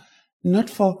law, not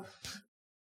for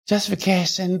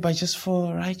justification, but just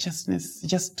for righteousness,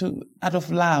 out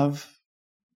of love.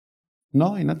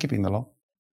 No, you're not keeping the law.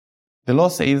 The law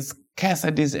says,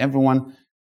 cursed is everyone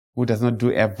who does not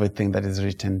do everything that is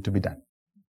written to be done.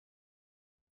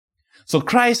 So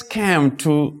Christ came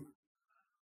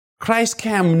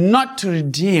not to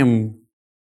redeem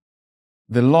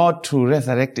the law to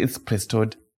resurrect its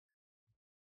priesthood,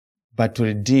 but to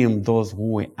redeem those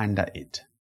who were under it.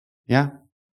 Yeah?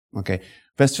 Okay.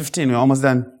 Verse 15, we're almost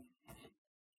done.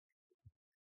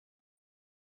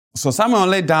 So Samuel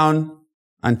lay down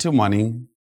until morning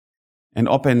and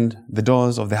opened the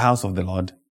doors of the house of the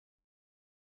Lord.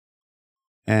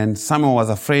 And Samuel was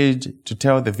afraid to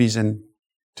tell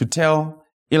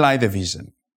Eli the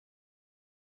vision.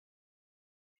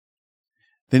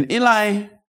 Then Eli,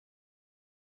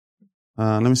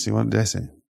 let me see, what did I say?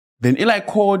 Then Eli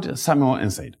called Samuel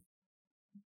and said,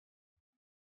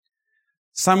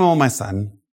 Samuel, my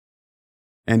son.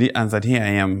 And he answered, here I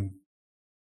am.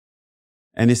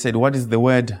 And he said, what is the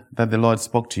word that the Lord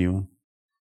spoke to you?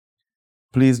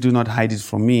 Please do not hide it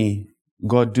from me.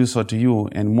 God do so to you,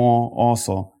 and more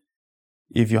also,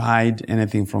 if you hide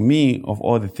anything from me of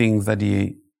all the things that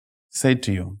he said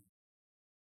to you.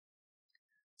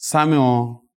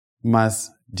 Samuel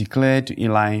must declare to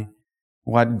Eli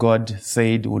what God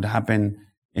said would happen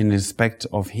in respect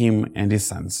of him and his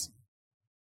sons.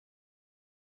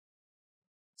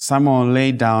 Samuel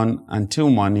lay down until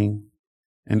morning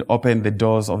and opened the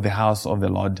doors of the house of the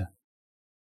Lord.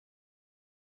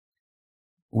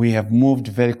 We have moved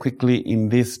very quickly in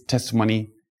this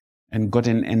testimony and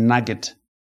gotten a nugget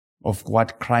of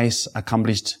what Christ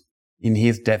accomplished in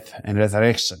his death and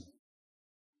resurrection.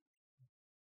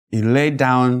 He lay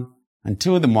down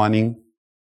until the morning.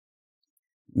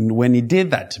 When he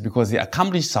did that, because he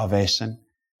accomplished salvation,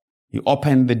 he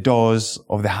opened the doors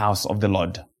of the house of the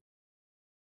Lord.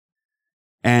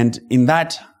 And in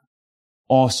that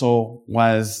also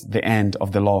was the end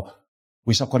of the law.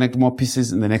 We shall connect more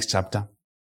pieces in the next chapter.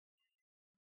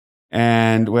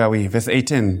 And where are we? Verse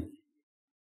 18.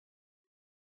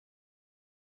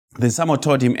 Then Samuel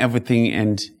told him everything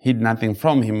and hid nothing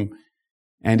from him.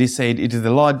 And he said, it is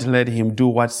the Lord, let him do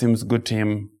what seems good to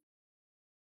him.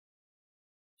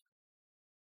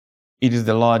 It is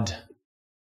the Lord,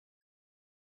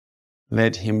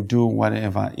 let him do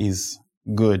whatever is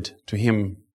good to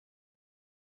him.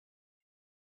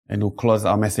 And we'll close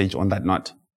our message on that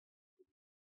note.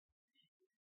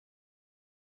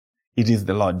 It is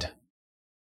the Lord.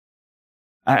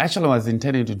 I actually was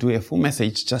intending to do a full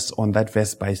message just on that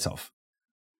verse by itself.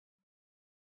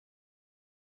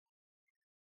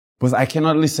 Because I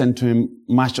cannot listen to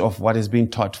much of what is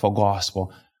being taught for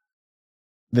gospel.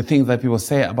 The things that people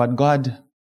say about God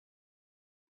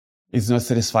is not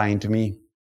satisfying to me.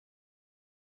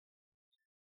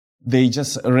 They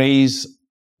just raise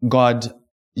God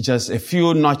just a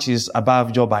few notches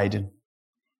above Joe Biden.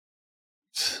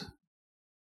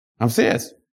 I'm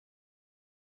serious.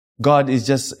 God is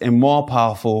just a more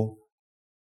powerful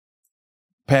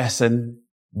person,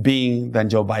 being than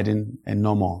Joe Biden and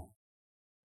no more.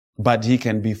 But he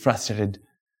can be frustrated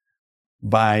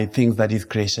by things that his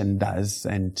creation does,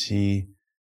 and he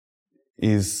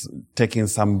is taking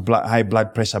some high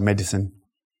blood pressure medicine.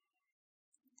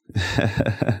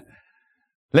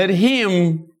 Let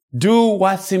him do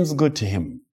what seems good to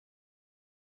him.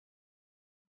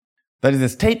 That is a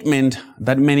statement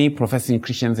that many professing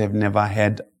Christians have never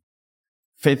heard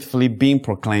faithfully being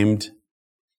proclaimed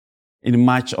in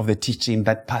much of the teaching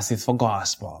that passes for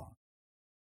gospel.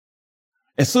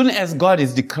 As soon as God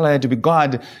is declared to be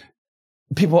God,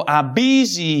 people are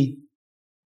busy,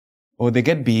 or they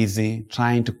get busy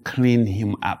trying to clean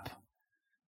him up.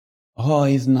 Oh,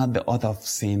 he's not the author of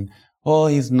sin. Oh,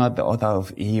 he's not the author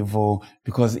of evil.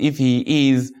 Because if he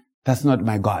is, that's not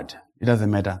my God. It doesn't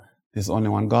matter. There's only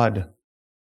one God.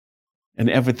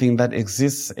 And everything that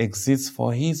exists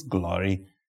for his glory.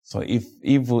 So if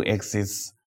evil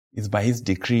exists, it's by his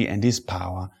decree and his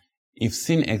power. If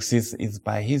sin exists, it's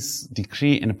by his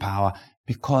decree and power,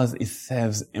 because it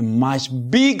serves a much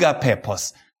bigger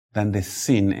purpose than the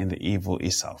sin and the evil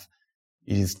itself.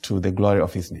 It is to the glory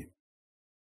of his name.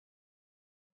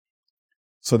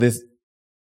 So there's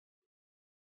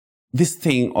this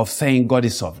thing of saying God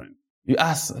is sovereign. You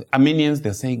ask Armenians,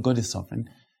 they'll say God is sovereign.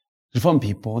 Reformed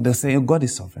people, they'll say God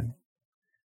is sovereign.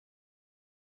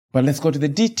 But let's go to the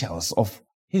details of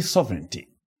his sovereignty.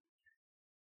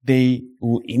 They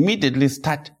will immediately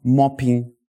start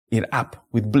mopping it up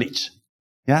with bleach.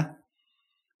 Yeah?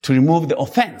 To remove the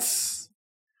offense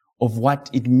of what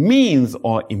it means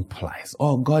or implies.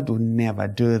 Oh, God will never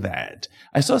do that.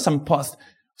 I saw some post,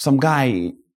 some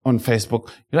guy on Facebook,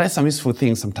 he writes some useful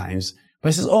things sometimes, but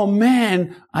he says, oh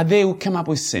man, are they who came up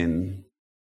with sin?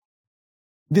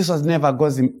 This was never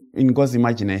in God's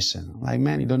imagination. I'm like,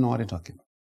 man, you don't know what you're talking about.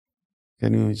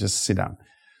 Can you just sit down?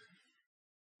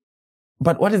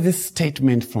 But what is this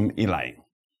statement from Eli?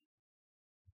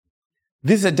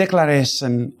 This is a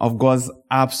declaration of God's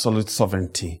absolute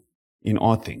sovereignty in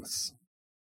all things.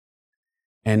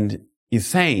 And he's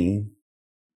saying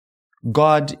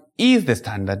God is the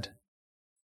standard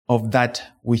of that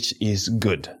which is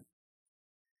good.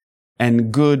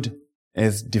 And good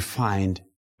as defined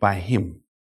by him.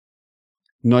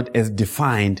 Not as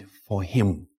defined for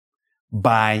him.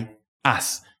 By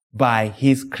us. By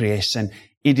his creation.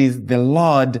 It is the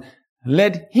Lord.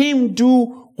 Let him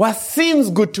do what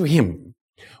seems good to him.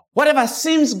 Whatever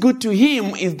seems good to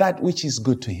him is that which is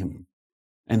good to him.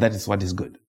 And that is what is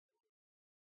good.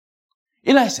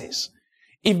 Eli says,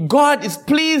 if God is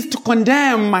pleased to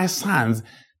condemn my sons,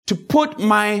 to put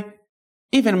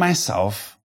even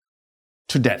myself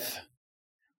to death,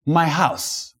 my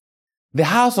house, the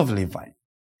house of Levi,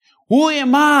 who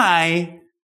am I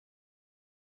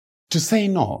to say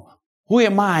no? Who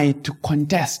am I to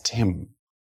contest him?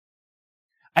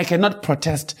 I cannot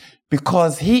protest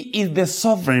because he is the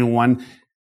sovereign one.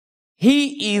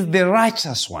 He is the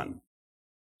righteous one.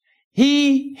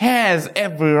 He has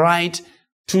every right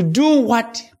to do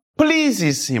what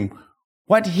pleases him,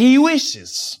 what he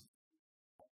wishes,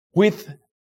 with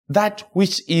that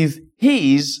which is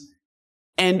his,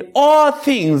 and all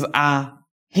things are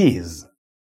his.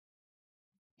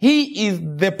 He is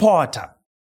the potter.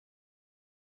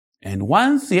 And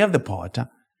once you have the potter,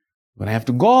 you're going to have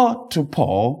to go to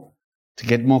Paul to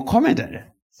get more commentary.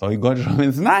 So you go to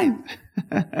Romans 9.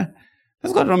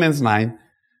 Let's go to Romans 9,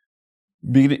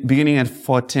 beginning at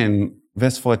 14,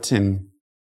 verse 14.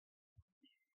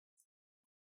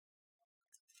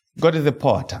 God is the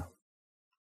potter.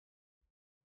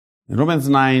 In Romans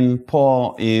 9,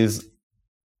 Paul is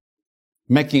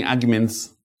making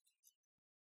arguments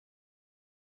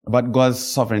about God's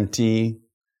sovereignty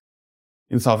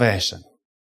in salvation,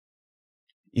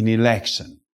 in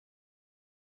election,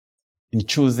 in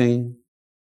choosing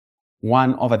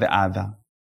one over the other,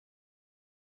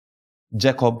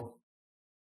 Jacob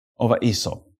over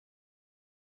Esau.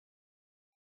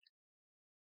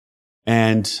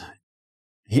 And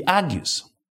he argues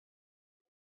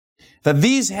that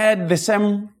these had the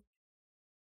same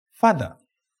father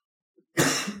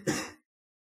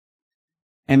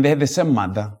and they had the same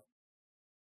mother,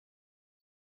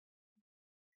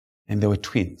 and they were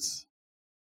twins.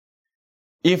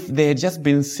 If they had just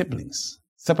been siblings,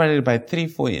 separated by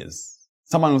 3-4 years,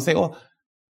 someone would say, oh,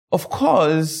 of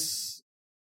course,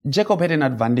 Jacob had an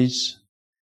advantage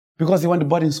because he went to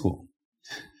boarding school.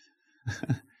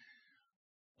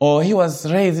 Or he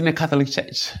was raised in a Catholic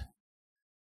church.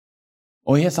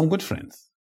 Or he had some good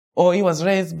friends. Or he was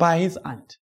raised by his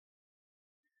aunt.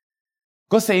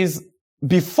 God says,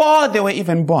 before they were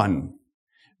even born,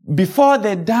 before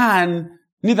they'd done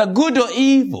neither good or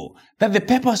evil, that the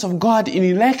purpose of God in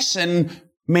election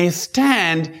may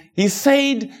stand, he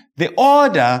said, the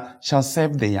older shall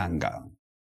save the younger.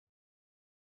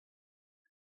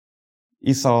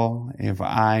 Esau have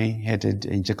I hated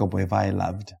and Jacob have I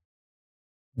loved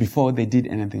before they did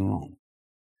anything wrong.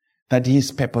 That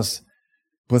his purpose,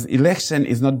 because election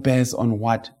is not based on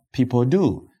what people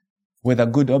do, whether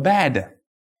good or bad.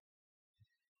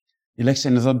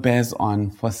 Election is not based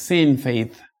on foreseen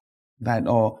faith that,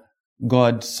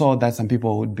 God saw that some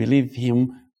people would believe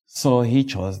him, so he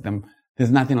chose them.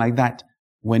 There's nothing like that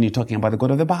when you're talking about the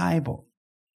God of the Bible.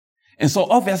 And so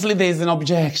obviously there is an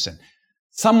objection.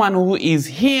 Someone who is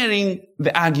hearing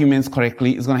the arguments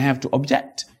correctly is going to have to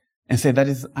object and say that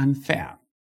is unfair.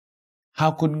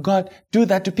 How could God do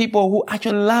that to people who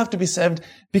actually love to be saved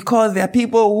because there are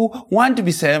people who want to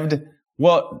be saved?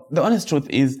 Well, the honest truth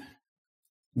is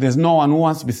there's no one who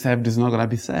wants to be saved who's not going to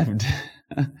be saved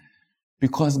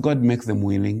because God makes them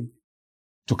willing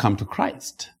to come to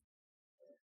Christ.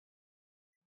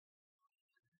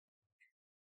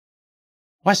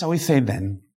 What shall we say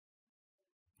then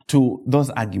to those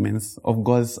arguments of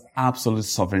God's absolute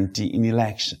sovereignty in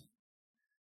election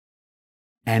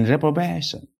and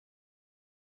reprobation?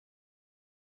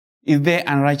 Is there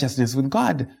unrighteousness with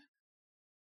God?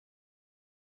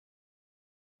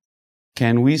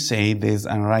 Can we say there's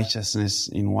unrighteousness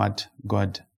in what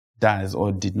God does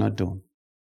or did not do?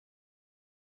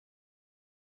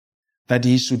 That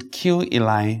he should kill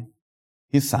Eli,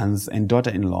 his sons and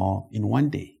daughter-in-law in one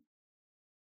day.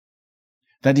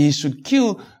 That he should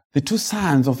kill the two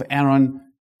sons of Aaron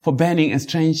for burning a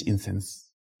strange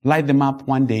incense. Light them up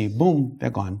one day, boom, they're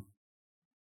gone.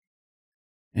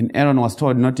 And Aaron was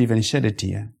told not to even shed a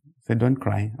tear. He said, don't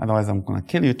cry, otherwise I'm going to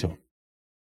kill you too.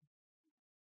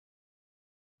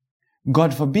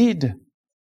 God forbid.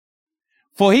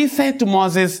 For he said to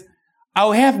Moses,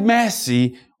 I'll have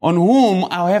mercy on whom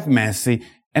I'll have mercy,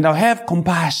 and I'll have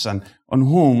compassion on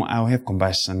whom I'll have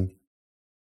compassion.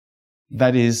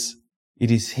 That is, it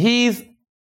is his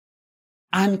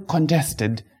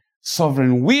uncontested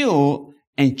sovereign will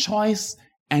and choice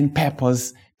and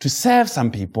purpose to save some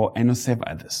people and not save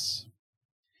others.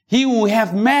 He will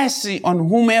have mercy on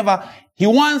whomever he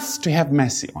wants to have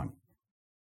mercy on.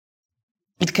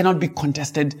 It cannot be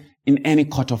contested in any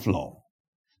court of law,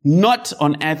 not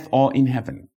on earth or in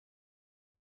heaven.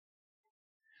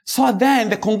 So then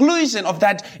the conclusion of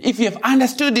that, if you have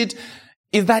understood it,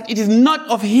 is that it is not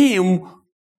of him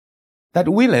that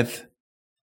willeth,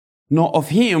 nor of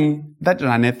him that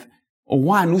runneth, or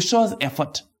one who shows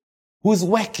effort, who is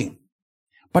working,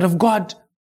 but of God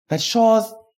that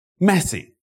shows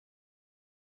mercy.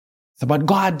 It's about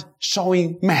God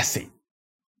showing mercy.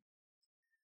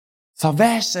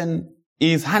 Salvation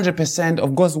is 100%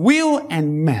 of God's will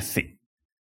and mercy.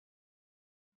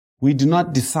 We do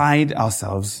not decide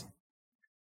ourselves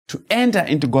to enter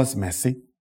into God's mercy.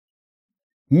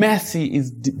 Mercy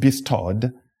is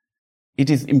bestowed. It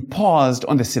is imposed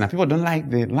on the sinner. People don't like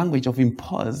the language of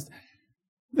imposed.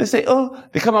 They say,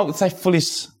 they come up with such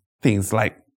foolish things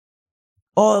like,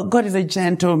 God is a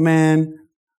gentleman.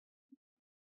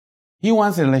 He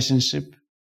wants a relationship.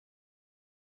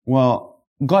 Well,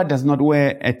 God does not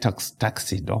wear a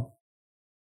tuxedo.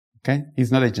 Okay?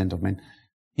 He's not a gentleman.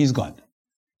 He's God.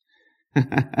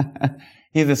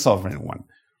 He's the sovereign one.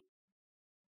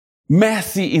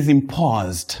 Mercy is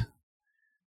imposed.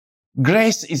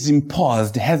 Grace is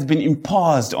imposed, has been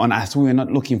imposed on us. We were not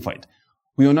looking for it.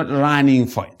 We were not running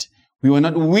for it. We were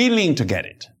not willing to get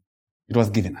it. It was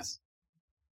given us.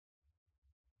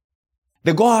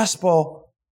 The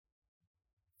gospel,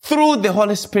 through the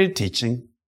Holy Spirit teaching,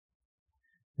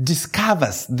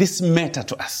 discovers this matter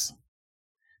to us.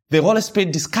 The Holy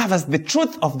Spirit discovers the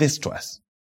truth of this to us.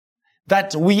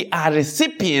 That we are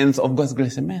recipients of God's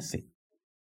grace and mercy.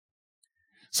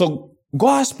 So,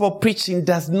 gospel preaching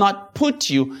does not put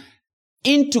you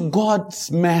into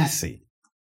God's mercy.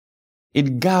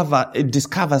 It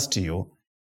discovers to you,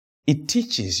 it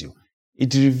teaches you,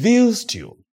 it reveals to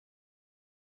you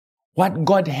what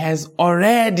God has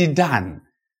already done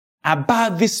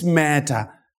about this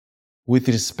matter with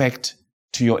respect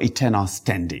to your eternal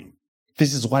standing.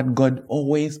 This is what God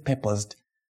always purposed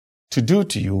to do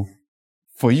to you,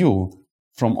 for you,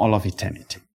 from all of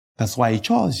eternity. That's why he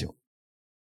chose you.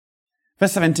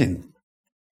 Verse 17.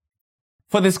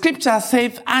 For the scripture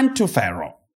saith unto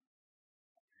Pharaoh,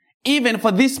 even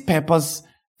for this purpose,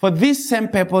 for this same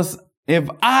purpose,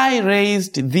 have I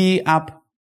raised thee up,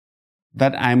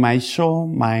 that I might show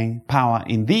my power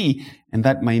in thee, and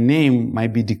that my name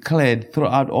might be declared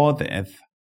throughout all the earth.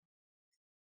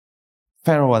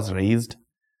 Pharaoh was raised,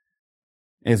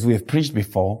 as we have preached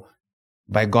before,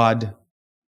 by God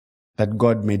that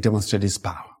God may demonstrate his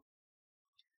power.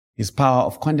 His power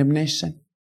of condemnation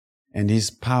and his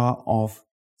power of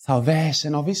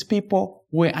salvation of his people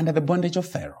who were under the bondage of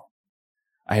Pharaoh.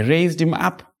 I raised him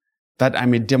up that I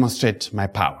may demonstrate my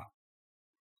power.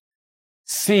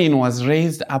 Sin was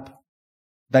raised up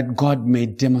that God may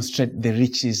demonstrate the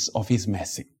riches of his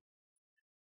mercy.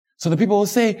 So the people will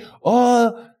say,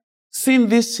 oh, sin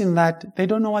this, sin that. They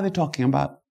don't know what they're talking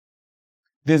about.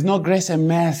 There's no grace and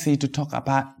mercy to talk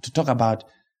about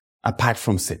apart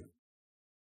from sin.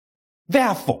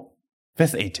 Therefore,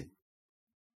 verse 18,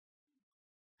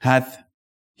 hath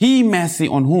he mercy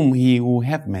on whom he will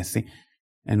have mercy,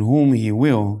 and whom he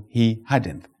will, he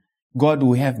hardeneth. God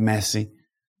will have mercy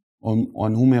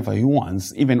on whomever he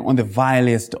wants, even on the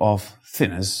vilest of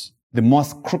sinners, the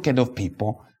most crooked of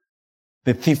people,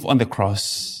 the thief on the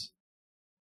cross.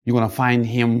 You're going to find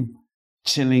him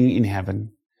chilling in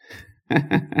heaven.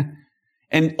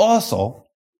 And also,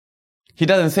 he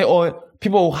doesn't say, oh,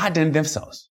 people will harden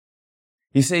themselves.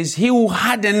 He says, he will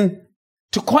harden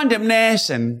to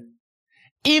condemnation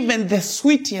even the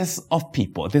sweetest of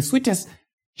people, the sweetest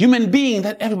human being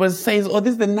that everybody says, oh,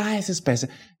 this is the nicest person.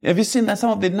 Have you seen that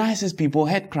some of the nicest people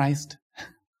hate Christ?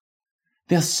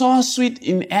 They're so sweet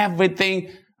in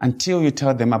everything until you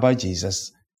tell them about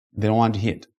Jesus. They don't want to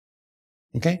hear it.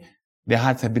 Okay? Their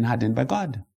hearts have been hardened by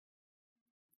God.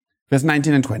 Verse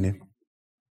 19 and 20.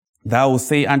 Thou wilt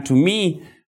say unto me,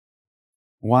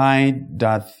 why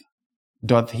doth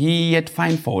he yet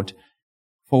find fault?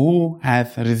 For who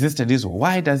hath resisted his will?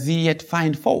 Why does he yet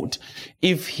find fault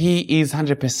if he is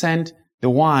 100% the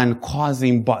one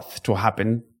causing both to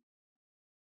happen?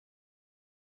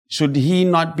 Should he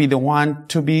not be the one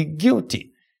to be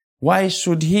guilty? Why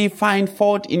should he find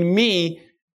fault in me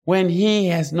when he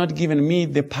has not given me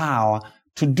the power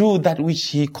to do that which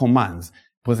he commands?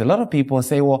 Because a lot of people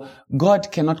say, well,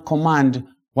 God cannot command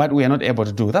what we are not able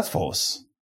to do. That's false.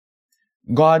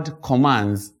 God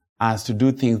commands us to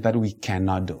do things that we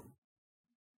cannot do.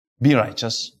 Be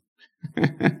righteous.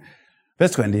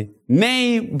 Verse 20.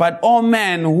 Nay, but O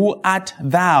man, who art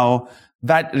thou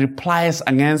that repliest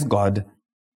against God?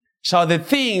 Shall the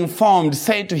thing formed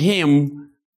say to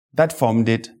him that formed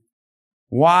it,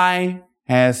 why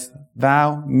hast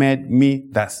thou made me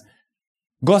thus?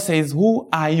 God says, who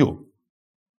are you?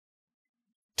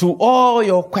 To all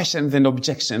your questions and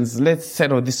objections, let's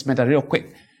settle this matter real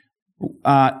quick.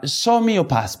 Show me your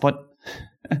passport.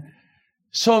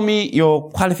 Show me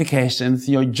your qualifications,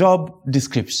 your job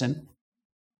description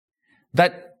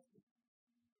that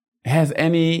has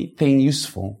anything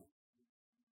useful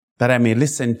that I may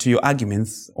listen to your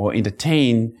arguments or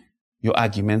entertain your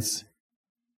arguments.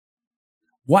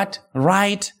 What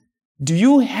right do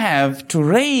you have to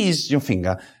raise your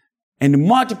finger and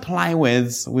multiply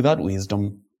words without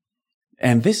wisdom?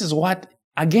 And this is what,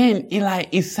 again, Eli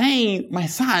is saying, my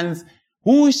sons,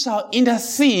 who shall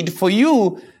intercede for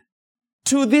you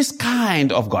to this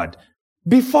kind of God,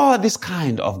 before this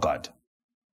kind of God?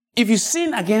 If you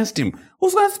sin against him,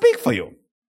 who's going to speak for you?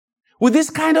 With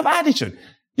this kind of attitude,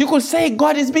 you could say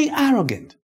God is being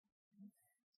arrogant.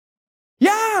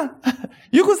 Yeah,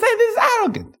 you could say this is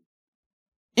arrogant.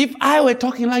 If I were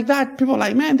talking like that, people are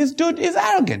like, man, this dude is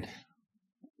arrogant.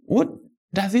 What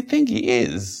does he think he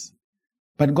is?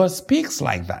 But God speaks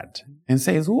like that and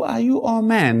says, who are you, oh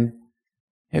man?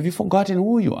 Have you forgotten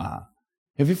who you are?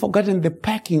 Have you forgotten the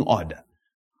pecking order?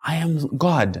 I am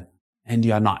God and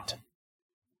you are not.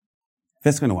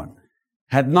 Verse 21.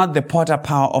 Had not the potter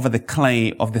power over the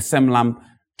clay of the same lump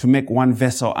to make one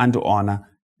vessel unto honor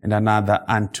and another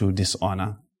unto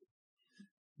dishonor?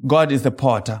 God is the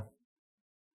potter,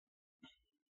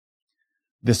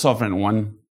 the sovereign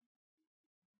one,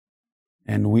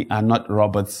 and we are not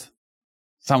robots.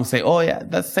 Some say, oh yeah,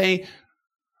 that's saying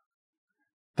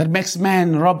that makes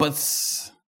man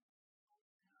robots.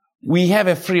 We have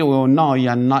a free will. No, you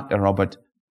are not a robot.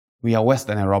 We are worse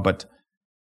than a robot.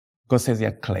 God says you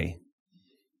are clay.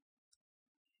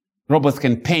 Robots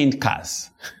can paint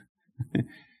cars.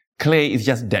 Clay is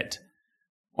just dirt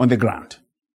on the ground.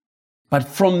 But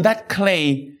from that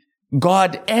clay,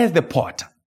 God, as the potter,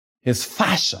 has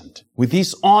fashioned with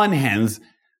his own hands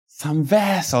some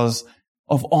vessels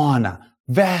of honor,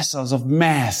 vessels of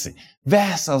mercy,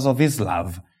 vessels of his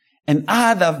love, and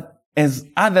others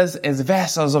as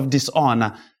vessels of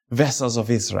dishonor, vessels of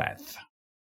his wrath.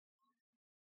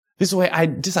 This is where I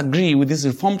disagree with these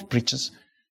Reformed preachers.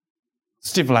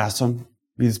 Steve Larson,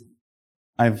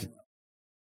 I've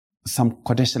some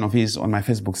quotation of his on my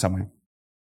Facebook somewhere.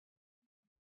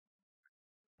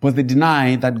 But they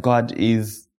deny that God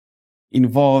is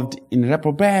involved in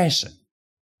reprobation.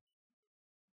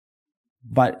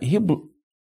 But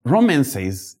Romans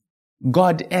says,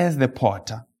 God as the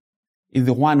potter is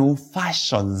the one who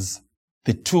fashions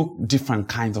the two different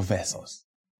kinds of vessels.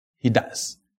 He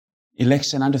does.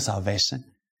 Election unto salvation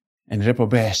and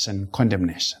reprobation,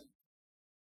 condemnation.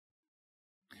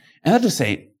 And that to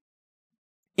say,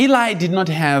 Eli did not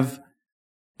have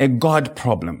a God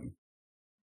problem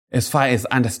as far as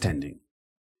understanding,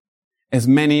 as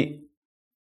many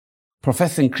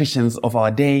professing Christians of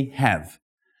our day have.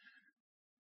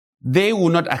 They will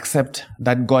not accept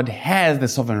that God has the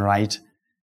sovereign right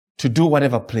to do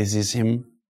whatever pleases him.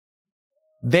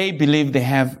 They believe they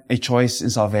have a choice in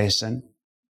salvation.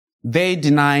 They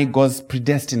deny God's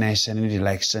predestination in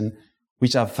election,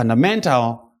 which are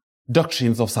fundamental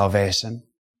doctrines of salvation.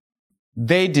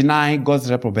 They deny God's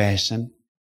reprobation.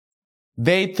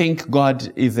 They think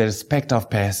God is a respecter of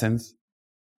persons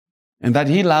and that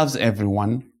he loves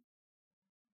everyone.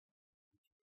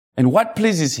 And what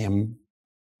pleases him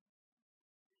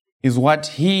is what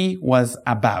he was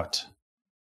about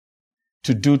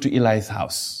to do to Eli's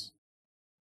house,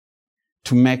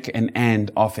 to make an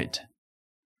end of it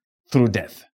through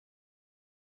death.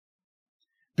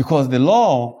 Because the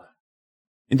law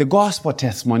in the gospel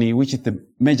testimony, which is the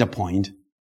major point,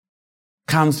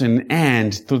 comes to an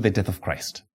end through the death of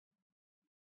Christ.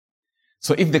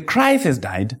 So if the Christ has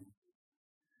died,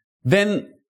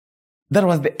 then that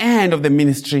was the end of the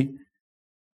ministry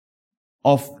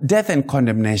of death and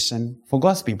condemnation for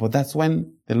God's people. That's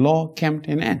when the law came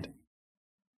to an end.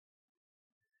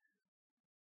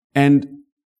 And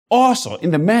also,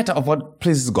 in the matter of what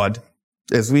pleases God,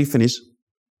 as we finish,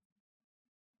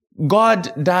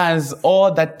 God does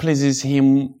all that pleases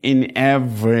him in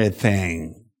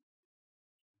everything.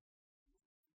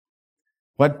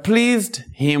 What pleased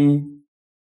him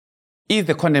is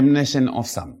the condemnation of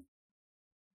some.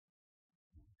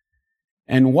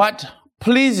 And what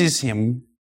pleases him,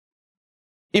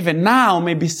 even now,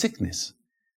 may be sickness,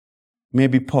 may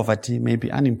be poverty, may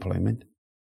be unemployment.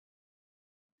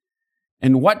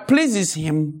 And what pleases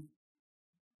him,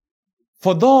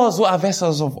 for those who are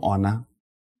vessels of honor,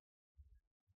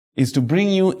 is to bring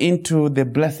you into the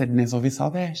blessedness of his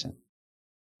salvation.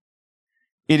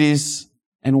 It is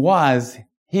and was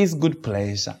his good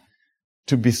pleasure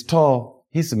to bestow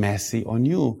his mercy on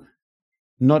you,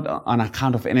 not on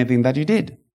account of anything that you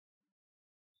did.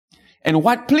 And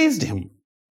what pleased him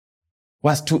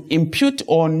was to impute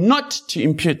or not to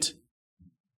impute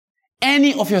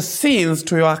any of your sins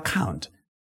to your account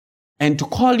and to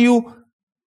call you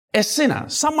a sinner,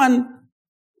 someone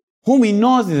whom he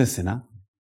knows is a sinner,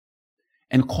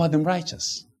 and call them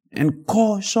righteous, and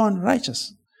call Sean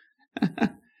righteous.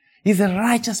 He's a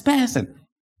righteous person.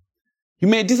 You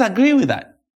may disagree with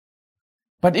that.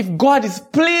 But if God is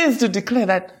pleased to declare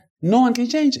that, no one can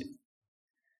change it.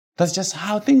 That's just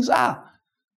how things are.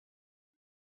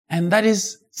 And that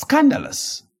is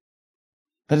scandalous.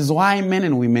 That is why men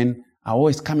and women are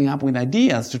always coming up with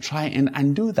ideas to try and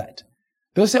undo that.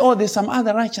 They'll say, oh, there's some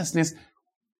other righteousness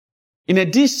in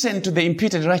addition to the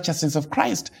imputed righteousness of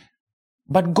Christ.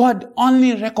 But God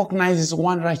only recognizes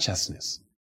one righteousness,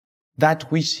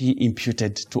 that which he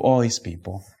imputed to all his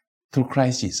people through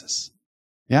Christ Jesus.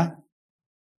 Yeah?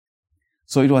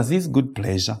 So it was his good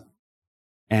pleasure,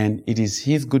 and it is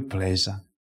his good pleasure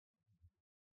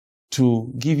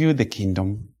to give you the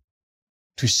kingdom,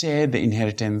 to share the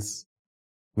inheritance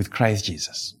with Christ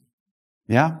Jesus.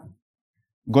 Yeah?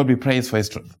 God be praised for his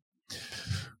truth.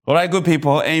 All right, good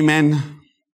people. Amen.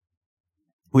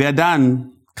 We are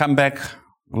done. Come back,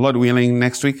 Lord willing,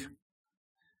 next week.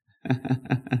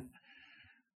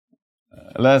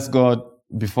 Let's go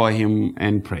before him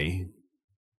and pray.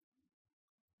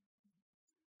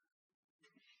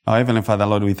 Our Heavenly Father,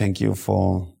 Lord, we thank you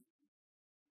for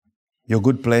your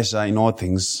good pleasure in all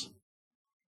things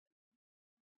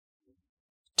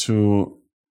to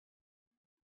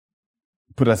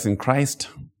put us in Christ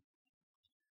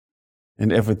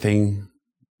and everything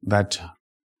that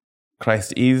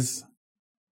Christ is.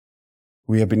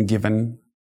 We have been given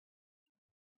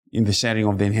in the sharing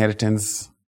of the inheritance,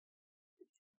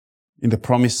 in the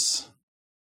promise.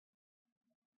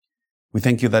 We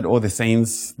thank you that all the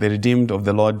saints, the redeemed of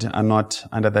the Lord, are not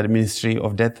under that ministry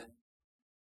of death,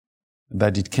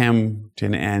 that it came to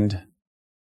an end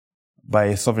by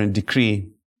a sovereign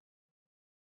decree,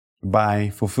 by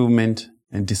fulfillment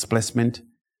and displacement,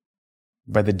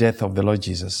 by the death of the Lord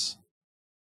Jesus.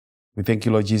 We thank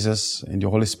you, Lord Jesus, and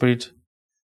your Holy Spirit,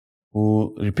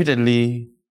 who repeatedly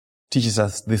teaches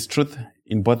us this truth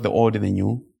in both the old and the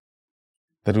new,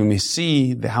 that we may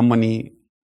see the harmony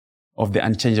of the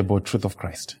unchangeable truth of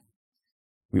Christ.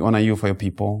 We honor you for your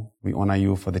people. We honor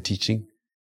you for the teaching.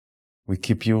 We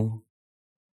keep you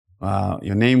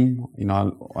your name,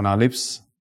 on our lips,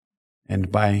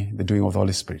 and by the doing of the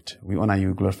Holy Spirit. We honor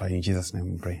you, glorify you. In Jesus'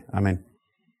 name we pray. Amen.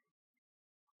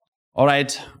 All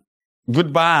right.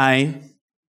 Goodbye.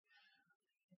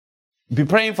 Be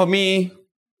praying for me.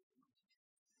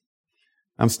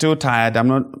 I'm still tired. I'm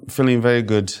not feeling very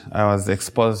good. I was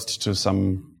exposed to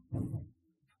some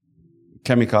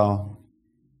chemical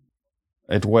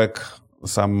at work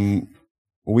some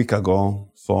week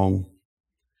ago. So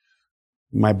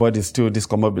my body is still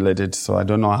discombobulated. So I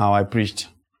don't know how I preached.